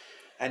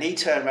 And he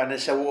turned around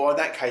and said, well, in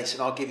that case,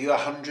 and I'll give you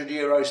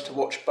 €100 to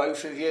watch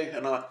both of you.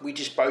 And we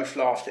just both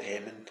laughed at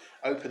him and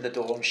opened the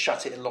door and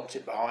shut it and locked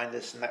it behind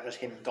us, and that was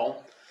him gone.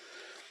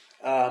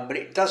 But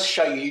it does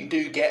show you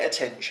do get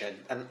attention.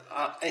 And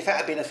if that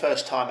had been a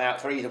first time out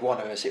for either one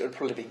of us, it would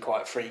probably have been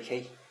quite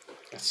freaky.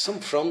 It's some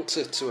front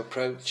to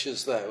approach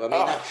us, though. I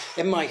mean,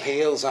 in my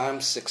heels,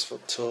 I'm 6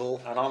 foot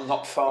tall, and I'm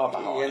not far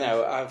behind.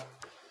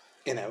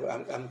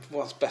 I'm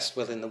what's best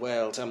will in the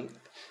world. I'm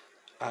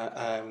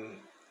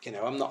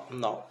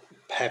not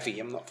heavy.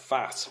 I'm not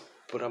fat,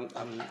 but I'm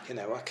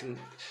I can.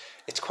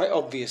 It's quite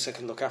obvious I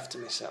can look after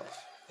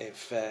myself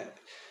if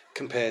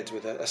compared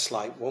with a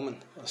slight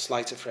woman, a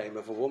slighter frame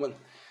of a woman,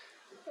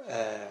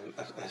 a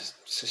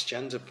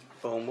cisgender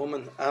born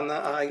woman, and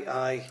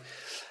a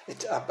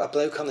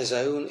bloke on his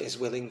own is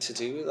willing to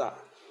do that.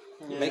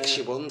 Yeah. It makes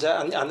you wonder,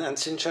 and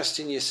it's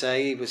interesting you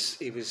say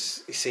he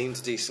seemed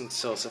a decent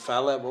sort of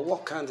fella. Well,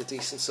 what kind of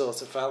decent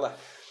sort of fella?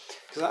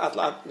 Because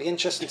I'd be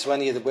interested to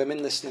any of the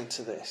women listening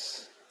to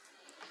this.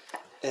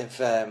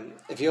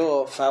 If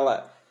your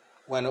fella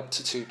went up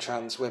to 2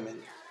 trans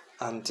women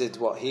and did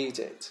what he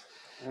did,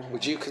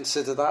 would you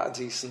consider that a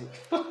decent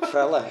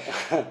fella?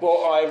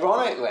 Well,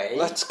 ironically,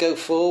 let's go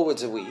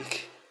forward a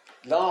week.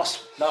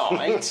 Last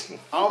night,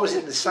 I was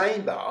in the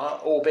same bar,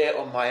 albeit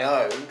on my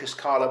own, because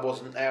Carla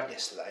wasn't out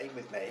yesterday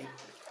with me.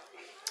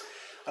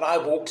 And I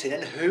walked in,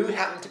 and who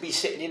happened to be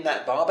sitting in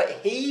that bar? But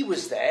he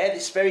was there,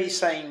 this very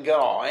same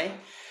guy,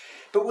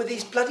 but with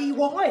his bloody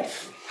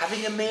wife,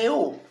 having a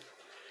meal.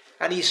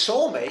 And he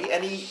saw me,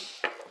 and he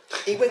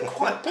went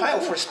quite pale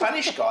for a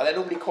Spanish guy. They're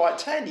normally quite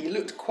tan. He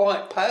looked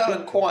quite pale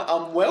and quite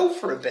unwell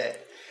for a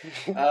bit.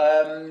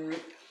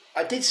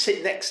 I did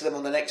sit next to them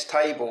on the next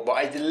table, but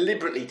I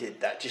deliberately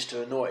did that just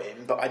to annoy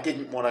him. But I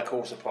didn't want to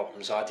cause a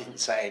problem, so I didn't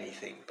say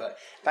anything. But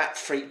that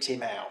freaked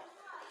him out.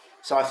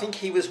 So I think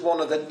he was one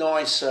of the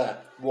nicer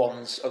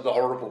ones of the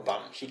horrible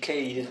bunch. He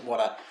clearly didn't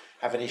want to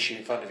have an issue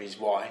in front of his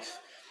wife.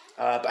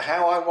 But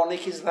how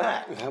ironic is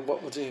that?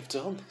 What would he have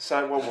done?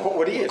 So, well, what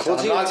would he have done?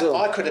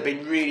 I could have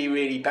been really,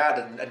 really bad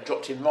and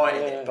dropped him right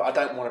in it, but I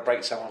don't want to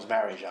break someone's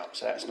marriage up,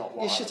 so that's not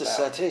what you should have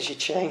said, here's your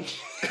change.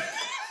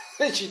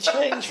 Here's your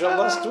change from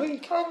last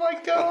week. Oh,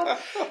 my God.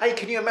 Hey,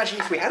 can you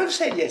imagine if we had have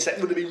said yes? That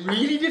would have been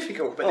really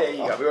difficult, but there you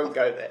go, we won't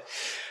go there.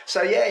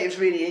 So, yeah, it was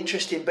really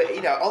interesting, but,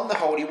 on the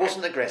whole, he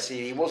wasn't aggressive,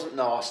 he wasn't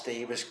nasty,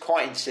 he was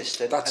quite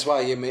insistent. That's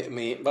why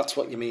that's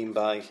what you mean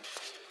by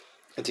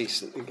a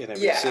decent,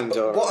 yeah, seemed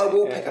but what I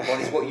will pick up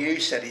on is what you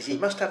said, is he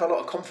must have a lot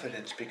of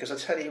confidence, because I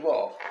tell you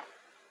what,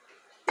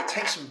 it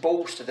takes some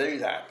balls to do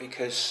that,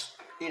 because,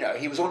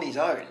 he was on his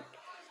own,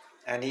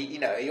 and he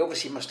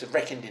obviously must have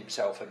reckoned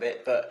himself a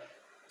bit, but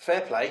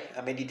fair play.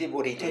 I mean, he did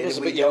what he did. He was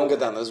a bit younger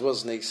than us,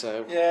 wasn't he?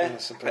 So yeah.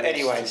 But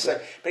anyway,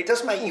 but it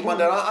does make you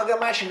wonder. I can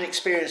imagine an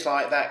experience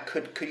like that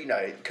could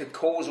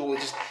cause all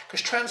this,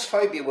 because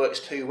transphobia works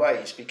 2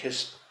 ways.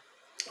 Because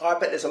I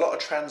bet there's a lot of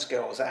trans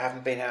girls that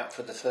haven't been out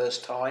for the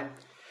first time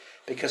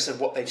because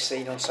of what they've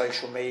seen on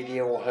social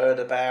media or heard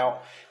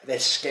about. They're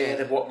scared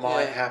of what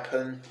might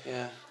happen.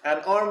 Yeah.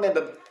 And I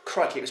remember,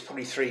 crikey, it was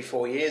probably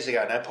 3-4 years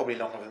ago now, probably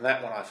longer than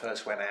that, when I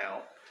first went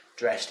out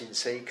dressed in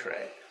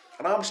secret.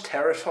 And I was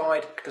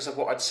terrified because of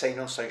what I'd seen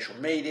on social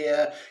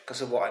media,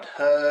 because of what I'd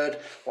heard,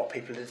 what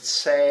people had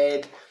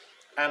said.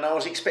 And I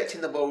was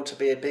expecting the world to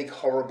be a big,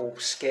 horrible,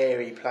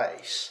 scary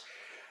place.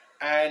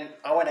 And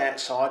I went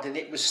outside and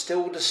it was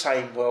still the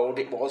same world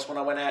it was when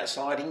I went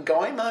outside in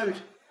guy mode.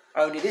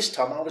 Only this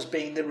time I was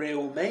being the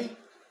real me.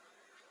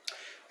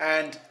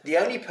 And the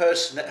only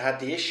person that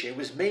had the issue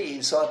was me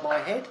inside my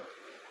head.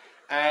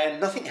 And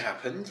nothing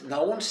happened.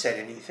 No one said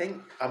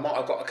anything. I might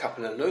have got a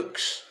couple of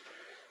looks,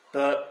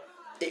 but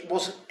it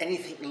wasn't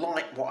anything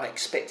like what I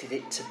expected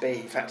it to be.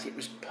 In fact, it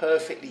was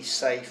perfectly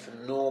safe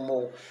and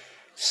normal,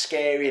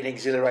 scary and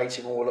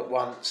exhilarating all at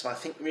once. And I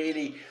think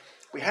really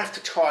we have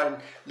to try and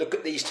look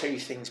at these 2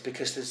 things,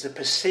 because there's a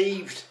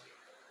perceived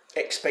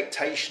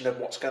expectation of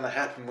what's going to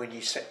happen when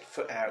you set your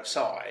foot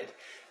outside,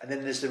 and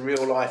then there's the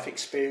real life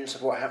experience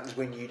of what happens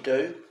when you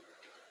do.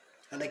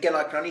 And again,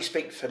 I can only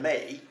speak for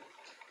me.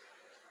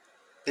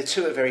 The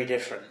 2 are very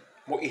different.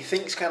 What you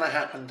think's going to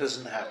happen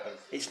doesn't happen.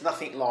 It's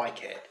nothing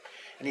like it.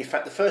 And in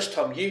fact, the first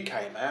time you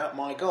came out,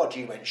 my God,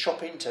 you went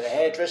shopping, to the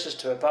hairdressers,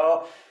 to a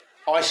bar,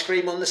 ice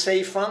cream on the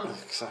seafront.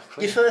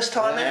 Exactly. Your first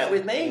time out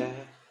with me? Yeah.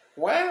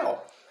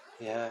 Wow.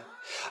 Yeah.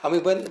 I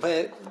mean, we're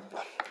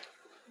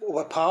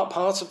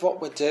part of what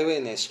we're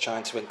doing is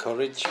trying to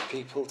encourage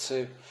people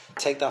to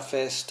take that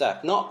first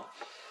step. Not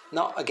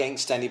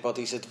against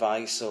anybody's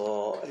advice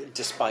or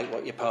despite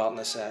what your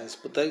partner says,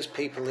 but those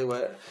people who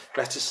are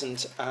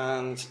reticent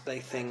and they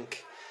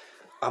think,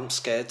 I'm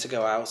scared to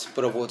go out,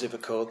 but I would if I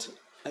could.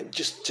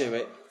 Just do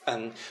it.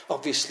 And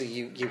obviously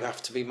you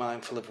have to be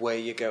mindful of where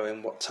you're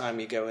going, what time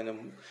you're going,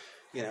 and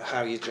you know,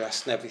 how you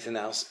dress and everything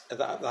else.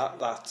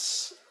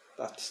 That's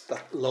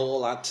that'll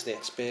all add to the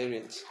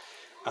experience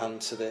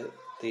and to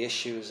the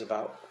issues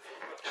about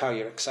how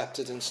you're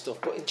accepted and stuff.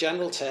 But in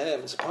general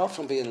terms, apart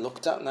from being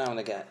looked at now and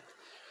again,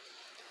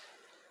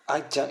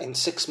 in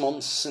 6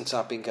 months since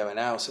I've been going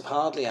out, I've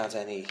hardly had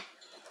any.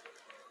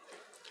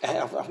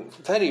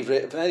 Very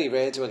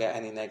rare do I get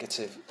any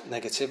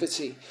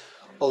negativity.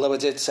 Although I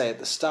did say at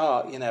the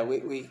start, you know,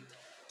 we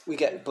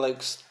get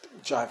blokes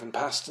driving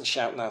past and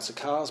shouting out of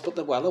cars, but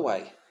they're well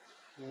away.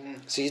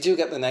 So you do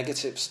get the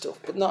negative stuff,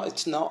 but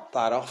it's not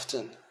that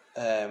often.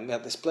 We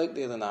had this bloke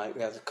the other night.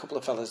 We had a couple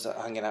of fellas that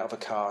hanging out of a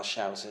car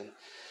shouting.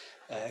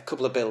 A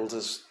couple of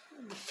builders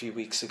a few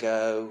weeks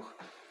ago.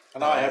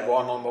 And I had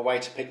one on my way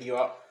to pick you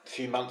up a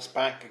few months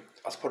back.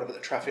 I was put up at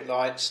the traffic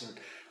lights, and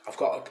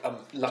I'm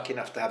lucky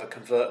enough to have a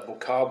convertible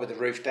car with the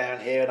roof down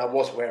here, and I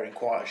was wearing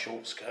quite a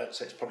short skirt,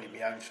 so it's probably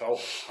my own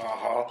fault.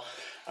 Ha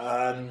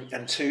ha.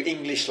 And two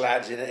English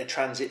lads in a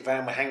transit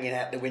van were hanging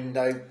out the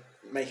window,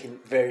 making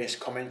various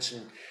comments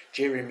and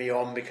jeering me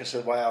on because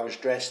of the way I was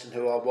dressed and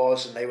who I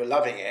was, and they were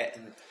loving it.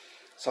 And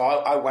so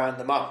I wound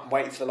them up and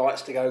waited for the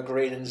lights to go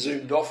green and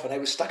zoomed off, and they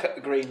were stuck at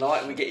the green light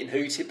and were getting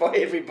hooted by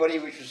everybody,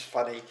 which was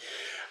funny.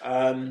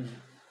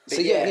 So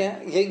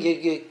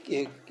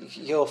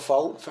your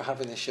fault for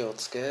having a short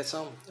skirt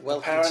on.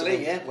 Welcome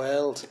apparently, to the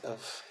world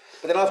of.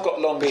 But then I've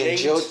got long being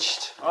jeans.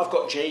 Judged. I've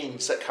got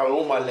jeans that cover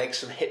all my legs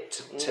from hip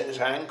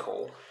to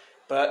ankle,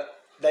 but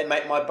they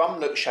make my bum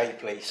look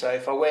shapely. So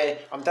if I wear,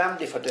 I'm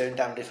damned if I do and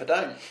damned if I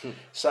don't.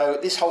 So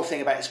this whole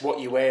thing about it's what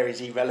you wear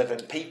is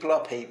irrelevant. People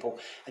are people,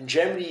 and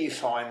generally you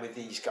find with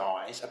these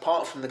guys,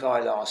 apart from the guy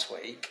last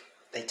week,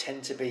 they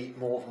tend to be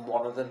more than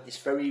one of them. It's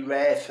very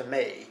rare for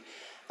me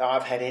that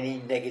I've had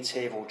any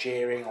negative or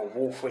jeering or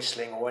wolf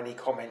whistling or any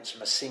comments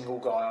from a single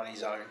guy on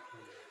his own.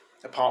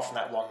 Apart from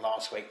that one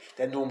last week,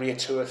 there normally are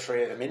 2 or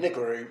 3 of them in the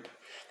group.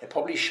 They're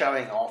probably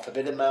showing off a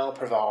bit of male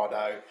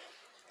bravado.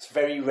 It's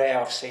very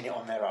rare I've seen it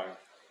on their own,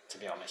 to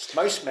be honest.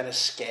 Most men are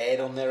scared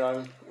on their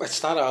own. It's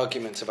that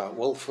argument about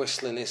wolf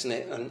whistling, isn't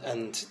it?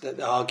 And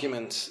the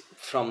argument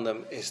from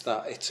them is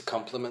that it's a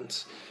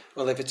compliment.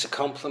 Well, if it's a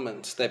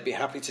compliment, they'd be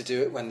happy to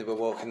do it when they were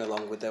walking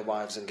along with their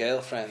wives and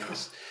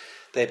girlfriends.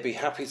 They'd be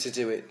happy to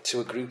do it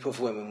to a group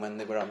of women when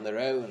they were on their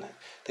own.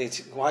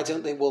 Why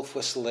don't they wolf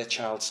whistle their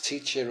child's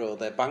teacher or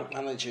their bank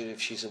manager if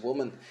she's a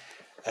woman?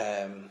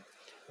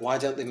 Why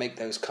don't they make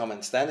those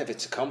comments then if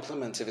it's a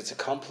compliment? If it's a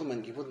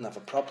compliment, you wouldn't have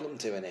a problem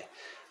doing it.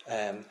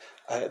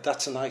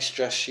 That's a nice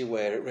dress you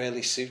wear. It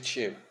really suits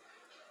you.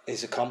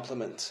 Is a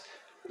compliment.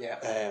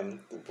 Yeah.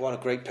 What a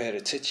great pair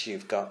of tits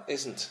you've got,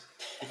 isn't?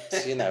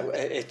 So, you know,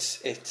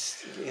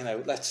 it's you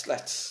know, let's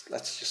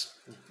just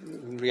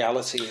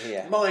reality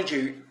here. Mind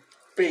you,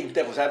 being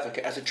devil's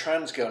advocate, as a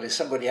trans girl, if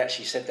somebody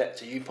actually said that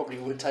to you, you probably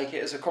would take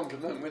it as a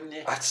compliment, wouldn't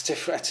you? That's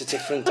different. It's a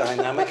different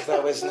dynamic,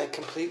 though, isn't it?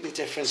 Completely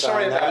different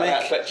Sorry dynamic.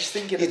 about that, but just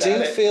thinking you about it.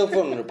 You do feel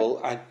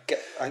vulnerable. I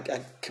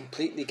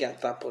completely get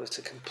that, but it's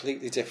a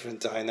completely different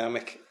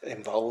dynamic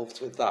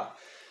involved with that.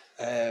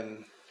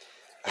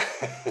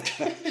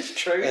 It's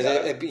true.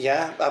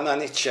 Yeah,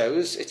 and it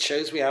shows. It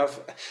shows we have.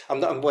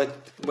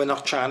 We're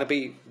not trying to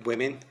be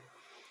women.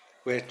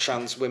 We're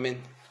trans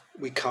women.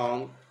 We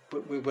can't.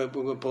 We were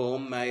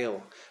born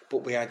male,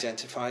 but we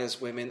identify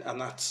as women,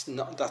 and that's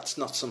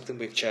not something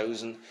we've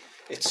chosen.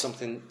 It's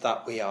something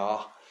that we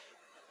are,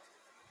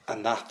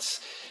 and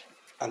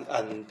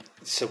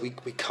so we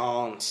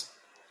can't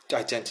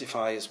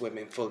identify as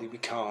women fully. We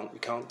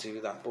can't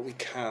do that, but we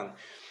can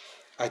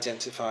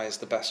identify as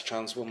the best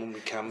trans woman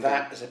we can be.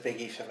 That is a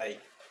biggie for me,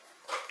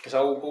 because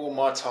all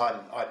my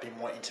time I've been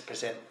wanting to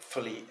present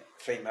fully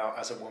female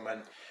as a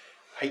woman.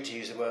 Hate to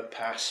use the word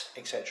pass,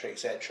 etc.,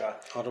 etc.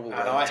 And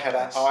I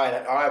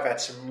have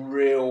had some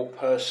real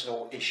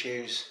personal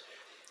issues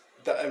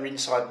that are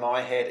inside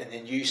my head. And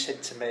then you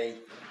said to me,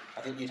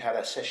 I think you'd had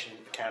a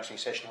counselling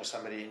session with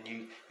somebody, and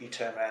you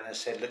turned around and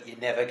said, "Look, you're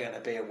never going to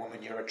be a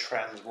woman. You're a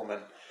trans woman,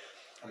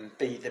 and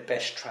be the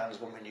best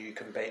trans woman you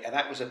can be." And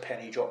that was a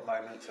penny drop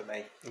moment for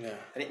me. Yeah.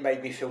 And it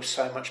made me feel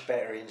so much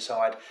better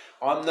inside.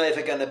 I'm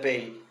never going to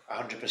be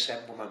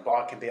 100% woman, but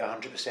I can be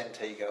 100%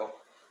 T-girl.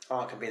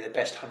 I can be the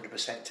best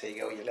 100%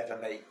 T-girl you'll ever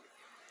meet.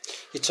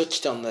 You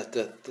touched on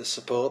the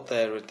support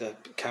there with the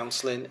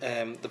counselling.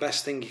 The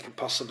best thing you can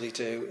possibly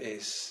do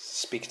is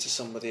speak to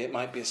somebody. It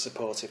might be a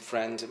supportive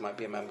friend, it might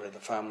be a member of the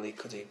family,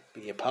 could it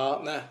be your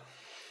partner?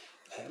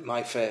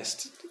 My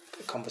first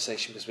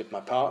conversation was with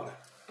my partner,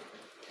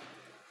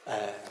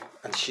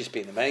 and she's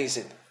been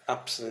amazing,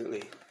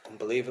 absolutely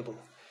unbelievable.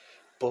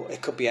 But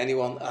it could be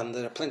anyone, and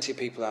there are plenty of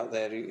people out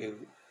there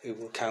who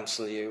will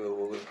counsel you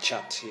or will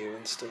chat to you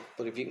and stuff.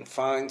 But if you can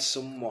find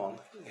someone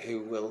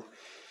who will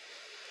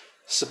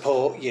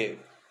support you,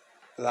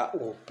 that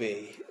will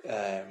be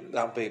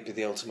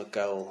the ultimate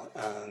goal,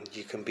 and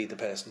you can be the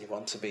person you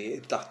want to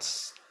be.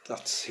 That's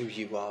who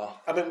you are.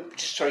 I mean,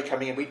 just sorry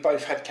coming in, we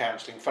both had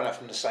counselling, fun enough,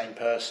 from the same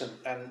person,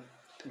 and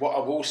what I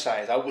will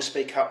say is I will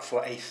speak up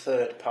for a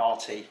third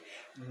party,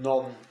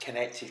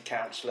 non-connected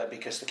counsellor,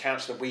 because the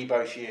counsellor we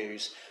both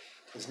use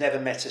has never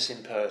met us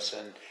in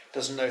person,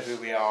 doesn't know who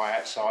we are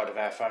outside of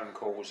our phone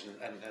calls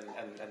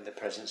and the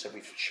presence that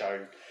we've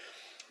shown.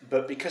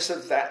 But because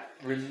of that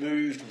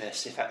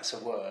removedness, if that's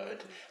a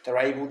word, they're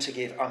able to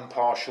give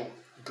impartial,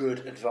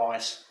 good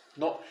advice.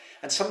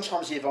 And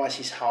sometimes the advice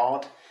is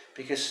hard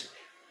because,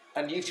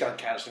 and you've done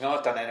counselling,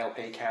 I've done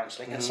NLP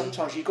counselling, and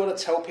sometimes you've got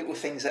to tell people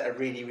things that are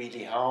really,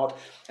 really hard.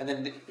 And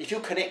then if you're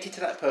connected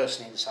to that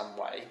person in some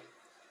way,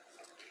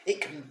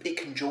 it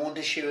can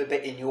jaundice you a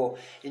bit in your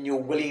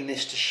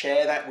willingness to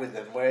share that with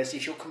them. Whereas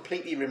if you're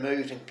completely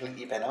removed and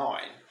completely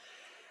benign,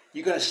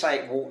 you're going to say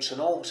it warts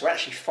and all. So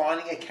actually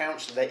finding a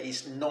counsellor that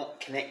is not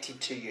connected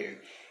to you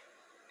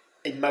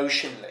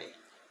emotionally,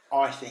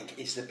 I think,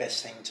 is the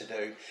best thing to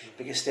do,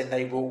 because then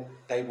they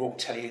will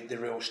tell you the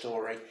real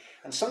story.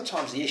 And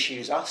sometimes the issue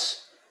is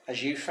us,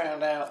 as you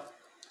found out.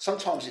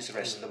 Sometimes it's the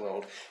rest of the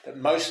world, but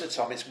most of the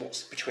time it's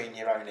what's between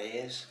your own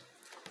ears.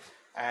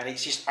 And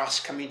it's just us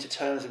coming to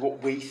terms with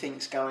what we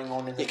think's going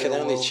on in the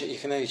real world. You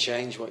can only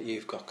change what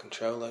you've got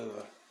control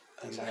over.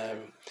 And, Exactly.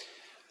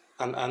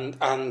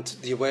 And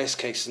the worst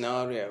case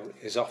scenario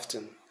is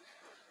often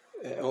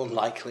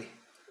unlikely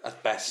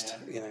at best.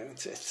 Yeah. You know,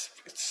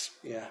 it's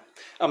yeah.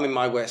 I mean,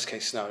 my worst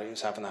case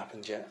scenarios haven't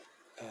happened yet.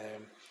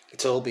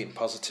 It's all been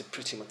positive,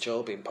 pretty much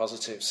all been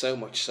positive. So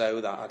much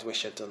so that I'd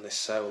wish I'd done this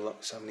so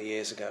many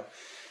years ago,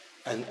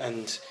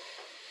 and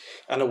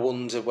I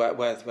wonder where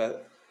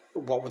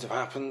what would have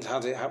happened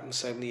had it happened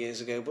so many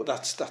years ago. But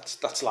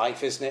that's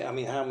life, isn't it? I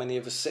mean, how many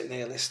of us sitting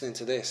here listening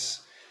to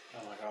this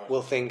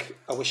will think,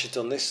 I wish I'd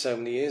done this so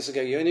many years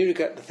ago? You only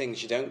regret the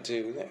things you don't do.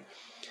 You know?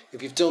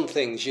 If you've done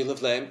things, you'll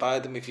have learned by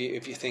them. If you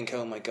think,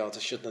 oh my God, I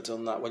shouldn't have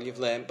done that, well, you've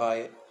learned by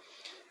it.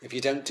 If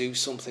you don't do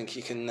something,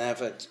 you can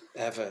never,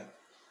 ever,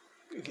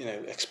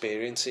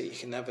 experience it. You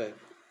can never,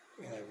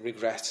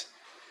 regret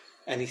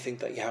anything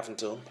that you haven't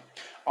done.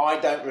 I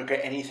don't regret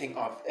anything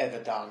I've ever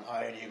done.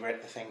 I only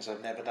regret the things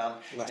I've never done.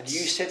 And you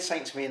said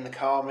something to me in the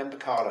car, remember,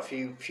 Carl, a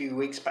few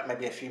weeks back,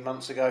 maybe a few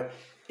months ago,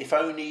 if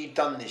only you'd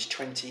done this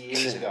 20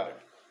 years ago.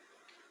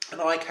 And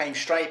I came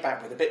straight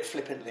back with, a bit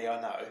flippantly, I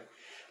know,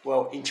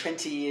 well, in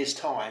 20 years'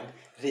 time,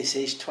 this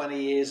is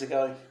 20 years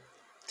ago.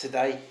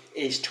 Today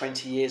is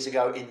 20 years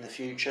ago in the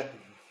future,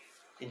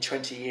 in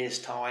 20 years'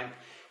 time.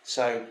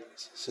 So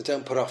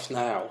don't put off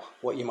now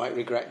what you might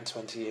regret in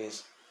 20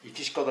 years. You've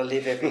just got to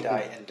live every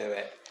day and do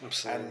it.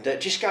 Absolutely.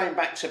 And just going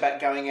back to about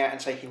going out and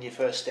taking your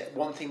first step,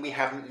 one thing we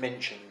haven't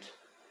mentioned,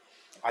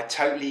 I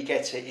totally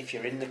get it if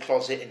you're in the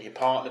closet and your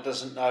partner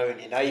doesn't know and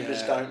your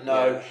neighbours don't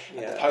know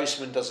and the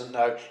postman doesn't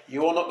know.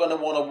 You're not going to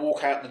want to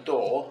walk out the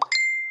door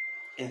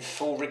in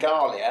full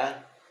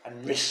regalia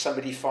and risk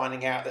somebody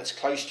finding out that's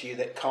close to you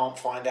that can't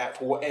find out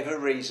for whatever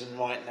reason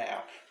right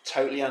now.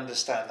 Totally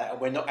understand that.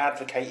 And we're not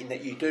advocating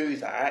that you do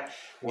that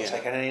or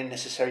take any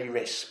unnecessary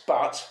risks.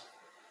 But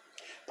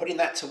putting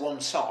that to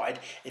one side,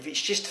 if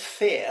it's just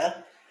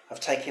fear of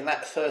taking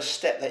that first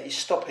step that is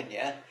stopping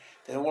you,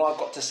 then all I've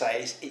got to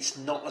say is it's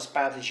not as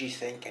bad as you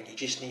think, and you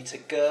just need to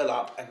girl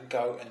up and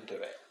go and do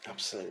it.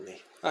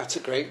 Absolutely. That's a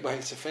great way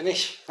to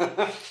finish.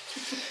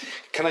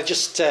 Can I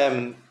just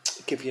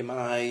give you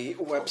my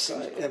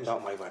website?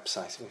 Not my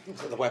website.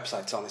 The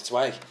website's on its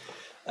way.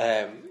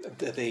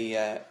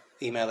 The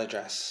email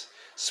address,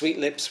 Sweet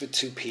Lips with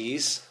 2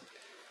 P's.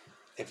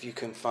 If you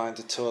can find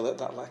a toilet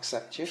that'll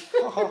accept you.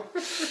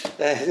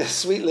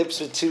 Sweet Lips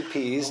with 2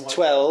 P's,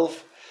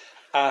 12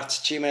 at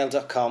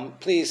gmail.com.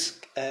 Please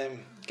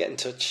get in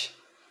touch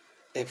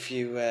if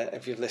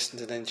you've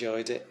listened and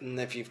enjoyed it, and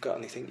if you've got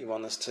anything you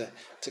want us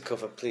to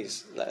cover,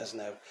 please let us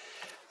know.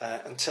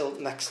 Until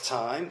next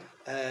time,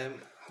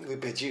 we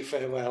bid you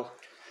farewell.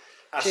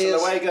 Hasta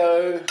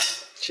luego.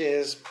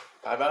 Cheers.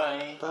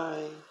 Bye-bye.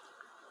 Bye.